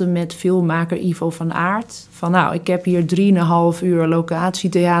praten met filmmaker Ivo van Aert. Van ik heb hier 3,5 uur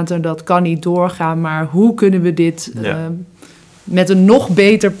locatietheater, dat kan niet doorgaan, maar hoe kunnen we dit met een nog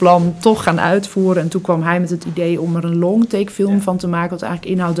beter plan toch gaan uitvoeren? En toen kwam hij met het idee om er een longtake film van te maken, wat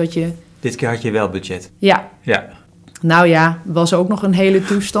eigenlijk inhoudt dat je... Dit keer had je wel budget. Ja. Nou was ook nog een hele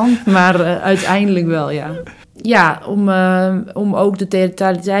toestand, maar uiteindelijk wel, Ja, om ook de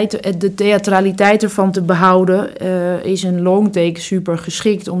theatraliteit ervan te behouden, is een longtake super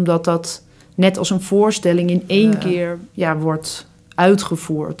geschikt, omdat dat net als een voorstelling in 1 keer wordt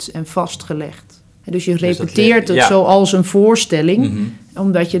uitgevoerd en vastgelegd. Dus je repeteert het zoals een voorstelling,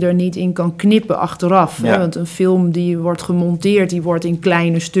 omdat je er niet in kan knippen achteraf. Hè? Want een film die wordt gemonteerd, die wordt in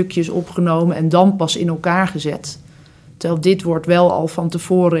kleine stukjes opgenomen en dan pas in elkaar gezet. Terwijl dit wordt wel al van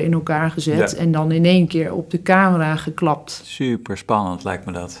tevoren in elkaar gezet en dan in 1 keer op de camera geklapt. Super spannend lijkt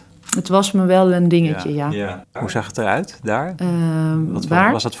me dat. Het was me wel een dingetje, ja. Hoe zag het eruit daar?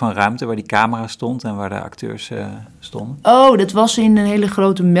 Waar? Was dat voor een ruimte waar die camera stond en waar de acteurs stonden? Oh, dat was in een hele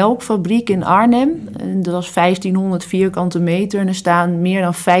grote melkfabriek in Arnhem. En dat was 1500 vierkante meter en er staan meer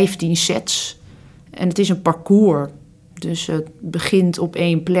dan 15 sets. En het is een parcours. Dus het begint op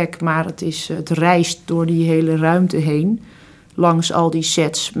één plek, maar het reist door die hele ruimte heen. Langs al die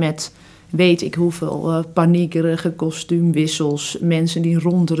sets met weet ik hoeveel paniekerige kostuumwissels. Mensen die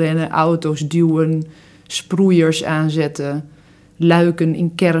rondrennen, auto's duwen, sproeiers aanzetten, luiken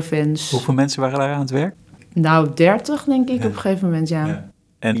in caravans. Hoeveel mensen waren daar aan het werk? Nou, 30 denk ik op een gegeven moment, ja.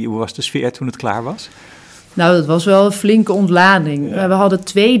 En hoe was de sfeer toen het klaar was? Nou, dat was wel een flinke ontlading. Ja. We hadden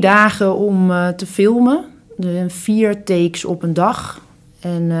 2 dagen om te filmen. 4 takes op een dag.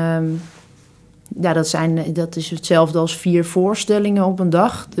 En dat is hetzelfde als 4 voorstellingen op een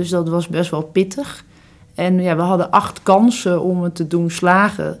dag. Dus dat was best wel pittig. En we hadden 8 kansen om het te doen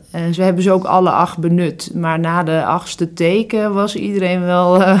slagen. En ze hebben ze ook alle 8 benut. Maar na de 8e take was iedereen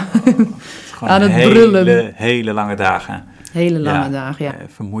wel aan het brullen. Hele lange dagen. Hele lange dagen, ja.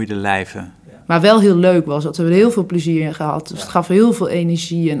 Vermoeide lijven. Maar wel heel leuk was dat. We hebben er heel veel plezier in gehad. Dus het gaf heel veel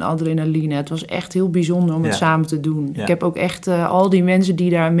energie en adrenaline. Het was echt heel bijzonder om het samen te doen. Ja. Ik heb ook echt al die mensen die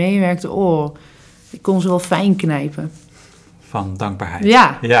daar meewerkten... ik kon ze wel fijn knijpen. Van dankbaarheid.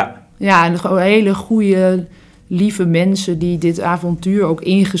 Ja, en gewoon hele goede, lieve mensen die dit avontuur ook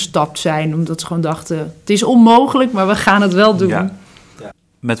ingestapt zijn. Omdat ze gewoon dachten, het is onmogelijk, maar we gaan het wel doen. Ja.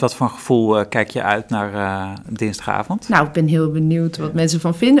 Met wat voor gevoel kijk je uit naar dinsdagavond? Nou, ik ben heel benieuwd wat mensen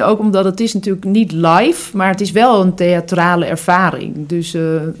van vinden. Ook omdat het is natuurlijk niet live, maar het is wel een theatrale ervaring. Dus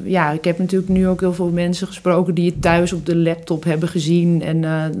ik heb natuurlijk nu ook heel veel mensen gesproken die het thuis op de laptop hebben gezien.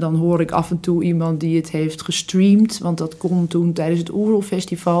 En dan hoor ik af en toe iemand die het heeft gestreamd. Want dat kon toen tijdens het Oerol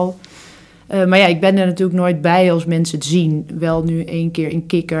Festival. Maar ik ben er natuurlijk nooit bij als mensen het zien. Wel nu 1 keer in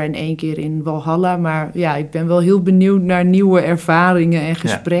Kikker en 1 keer in Walhalla. Maar ik ben wel heel benieuwd naar nieuwe ervaringen en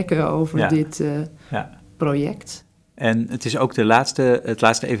gesprekken over dit project. En het is ook het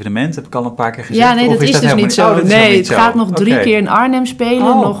laatste evenement, heb ik al een paar keer gezegd. Ja, nee, dat is dus niet zo. Het gaat nog 3 keer in Arnhem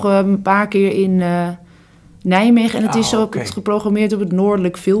spelen, nog een paar keer in Nijmegen. En het is ook geprogrammeerd op het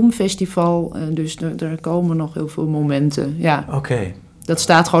Noordelijk Filmfestival. Dus er komen nog heel veel momenten. Ja. Oké. Dat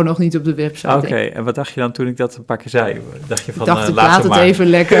staat gewoon nog niet op de website. Oké, en wat dacht je dan toen ik dat een paar keer zei? Dacht je van, ik laat het even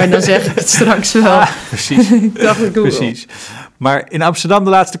lekker en dan zeg ik het straks wel. Precies. Precies. Maar in Amsterdam de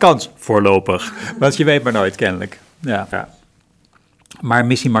laatste kans, voorlopig. Want je weet maar nooit, kennelijk. Ja. Maar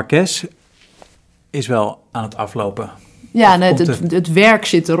Missie Marquez is wel aan het aflopen. Ja, het werk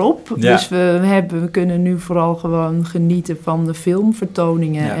zit erop. Ja. Dus we kunnen nu vooral gewoon genieten van de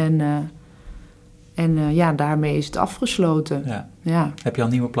filmvertoningen. En daarmee is het afgesloten. Ja. Heb je al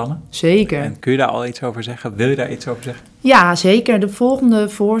nieuwe plannen? Zeker. En kun je daar al iets over zeggen? Wil je daar iets over zeggen? Ja, zeker. De volgende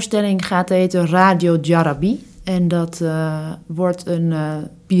voorstelling gaat heten Radio Jarabi. En dat wordt een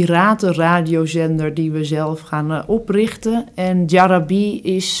piratenradiozender die we zelf gaan oprichten. En Jarabi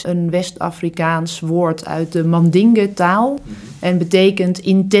is een West-Afrikaans woord uit de Mandinge-taal. En betekent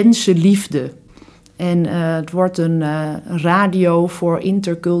intense liefde. En het wordt een radio voor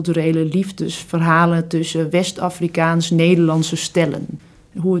interculturele liefdesverhalen tussen West-Afrikaans-Nederlandse stellen.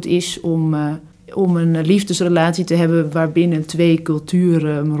 Hoe het is om een liefdesrelatie te hebben waarbinnen 2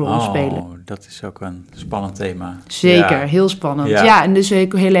 culturen een rol spelen. Dat is ook een spannend thema. Zeker, heel spannend. Ja, en dus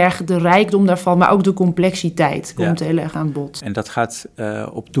heel erg de rijkdom daarvan, maar ook de complexiteit komt heel erg aan bod. En dat gaat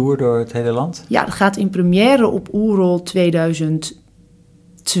op tour door het hele land? Ja, dat gaat in première op Oerol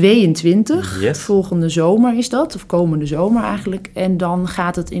 2022. Yes. Volgende zomer is dat, of komende zomer eigenlijk. En dan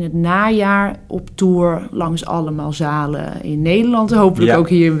gaat het in het najaar op tour langs allemaal zalen in Nederland. Hopelijk ook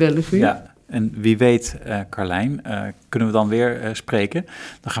hier in Bellevue. Ja. En wie weet, Carlijn, kunnen we dan weer spreken.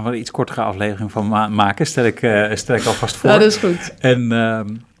 Dan gaan we er een iets kortere aflevering van maken, stel ik alvast voor. Ja, dat is goed. En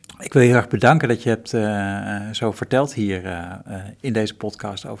ik wil je heel erg bedanken dat je hebt zo verteld hier in deze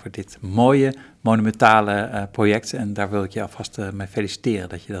podcast over dit mooie, monumentale project. En daar wil ik je alvast mee feliciteren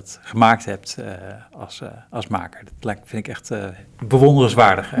dat je dat gemaakt hebt als maker. Dat vind ik echt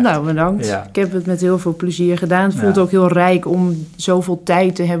bewonderenswaardig. Echt. Nou, bedankt. Ja. Ik heb het met heel veel plezier gedaan. Het voelt ook heel rijk om zoveel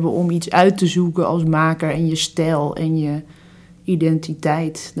tijd te hebben om iets uit te zoeken als maker. En je stijl en je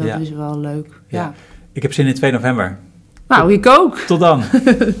identiteit. Dat is wel leuk. Ja. Ik heb zin in 2 november. Nou, ik ook. Tot dan.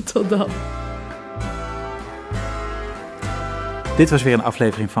 Tot dan. Dit was weer een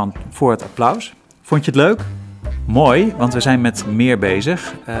aflevering van Voor het Applaus. Vond je het leuk? Mooi, want we zijn met meer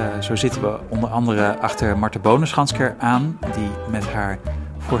bezig. Zo zitten we onder andere achter Marta Bonenschansker aan, die met haar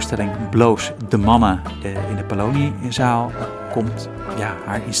voorstelling Bloos de Mannen in de Poloniezaal komt. Ja,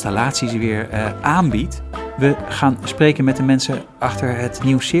 haar installaties weer aanbiedt. We gaan spreken met de mensen achter het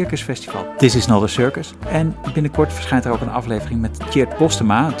Nieuw Circusfestival. This is not a circus. En binnenkort verschijnt er ook een aflevering met Tjeerd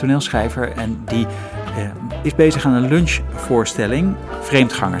Postema, een toneelschrijver. En die is bezig aan een lunchvoorstelling.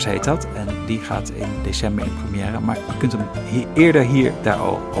 Vreemdgangers heet dat. En die gaat in december in première. Maar je kunt hem eerder hier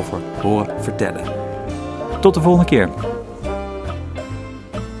daarover horen vertellen. Tot de volgende keer.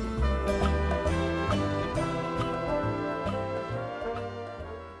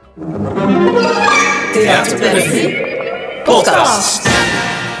 Theater Bellevue podcast.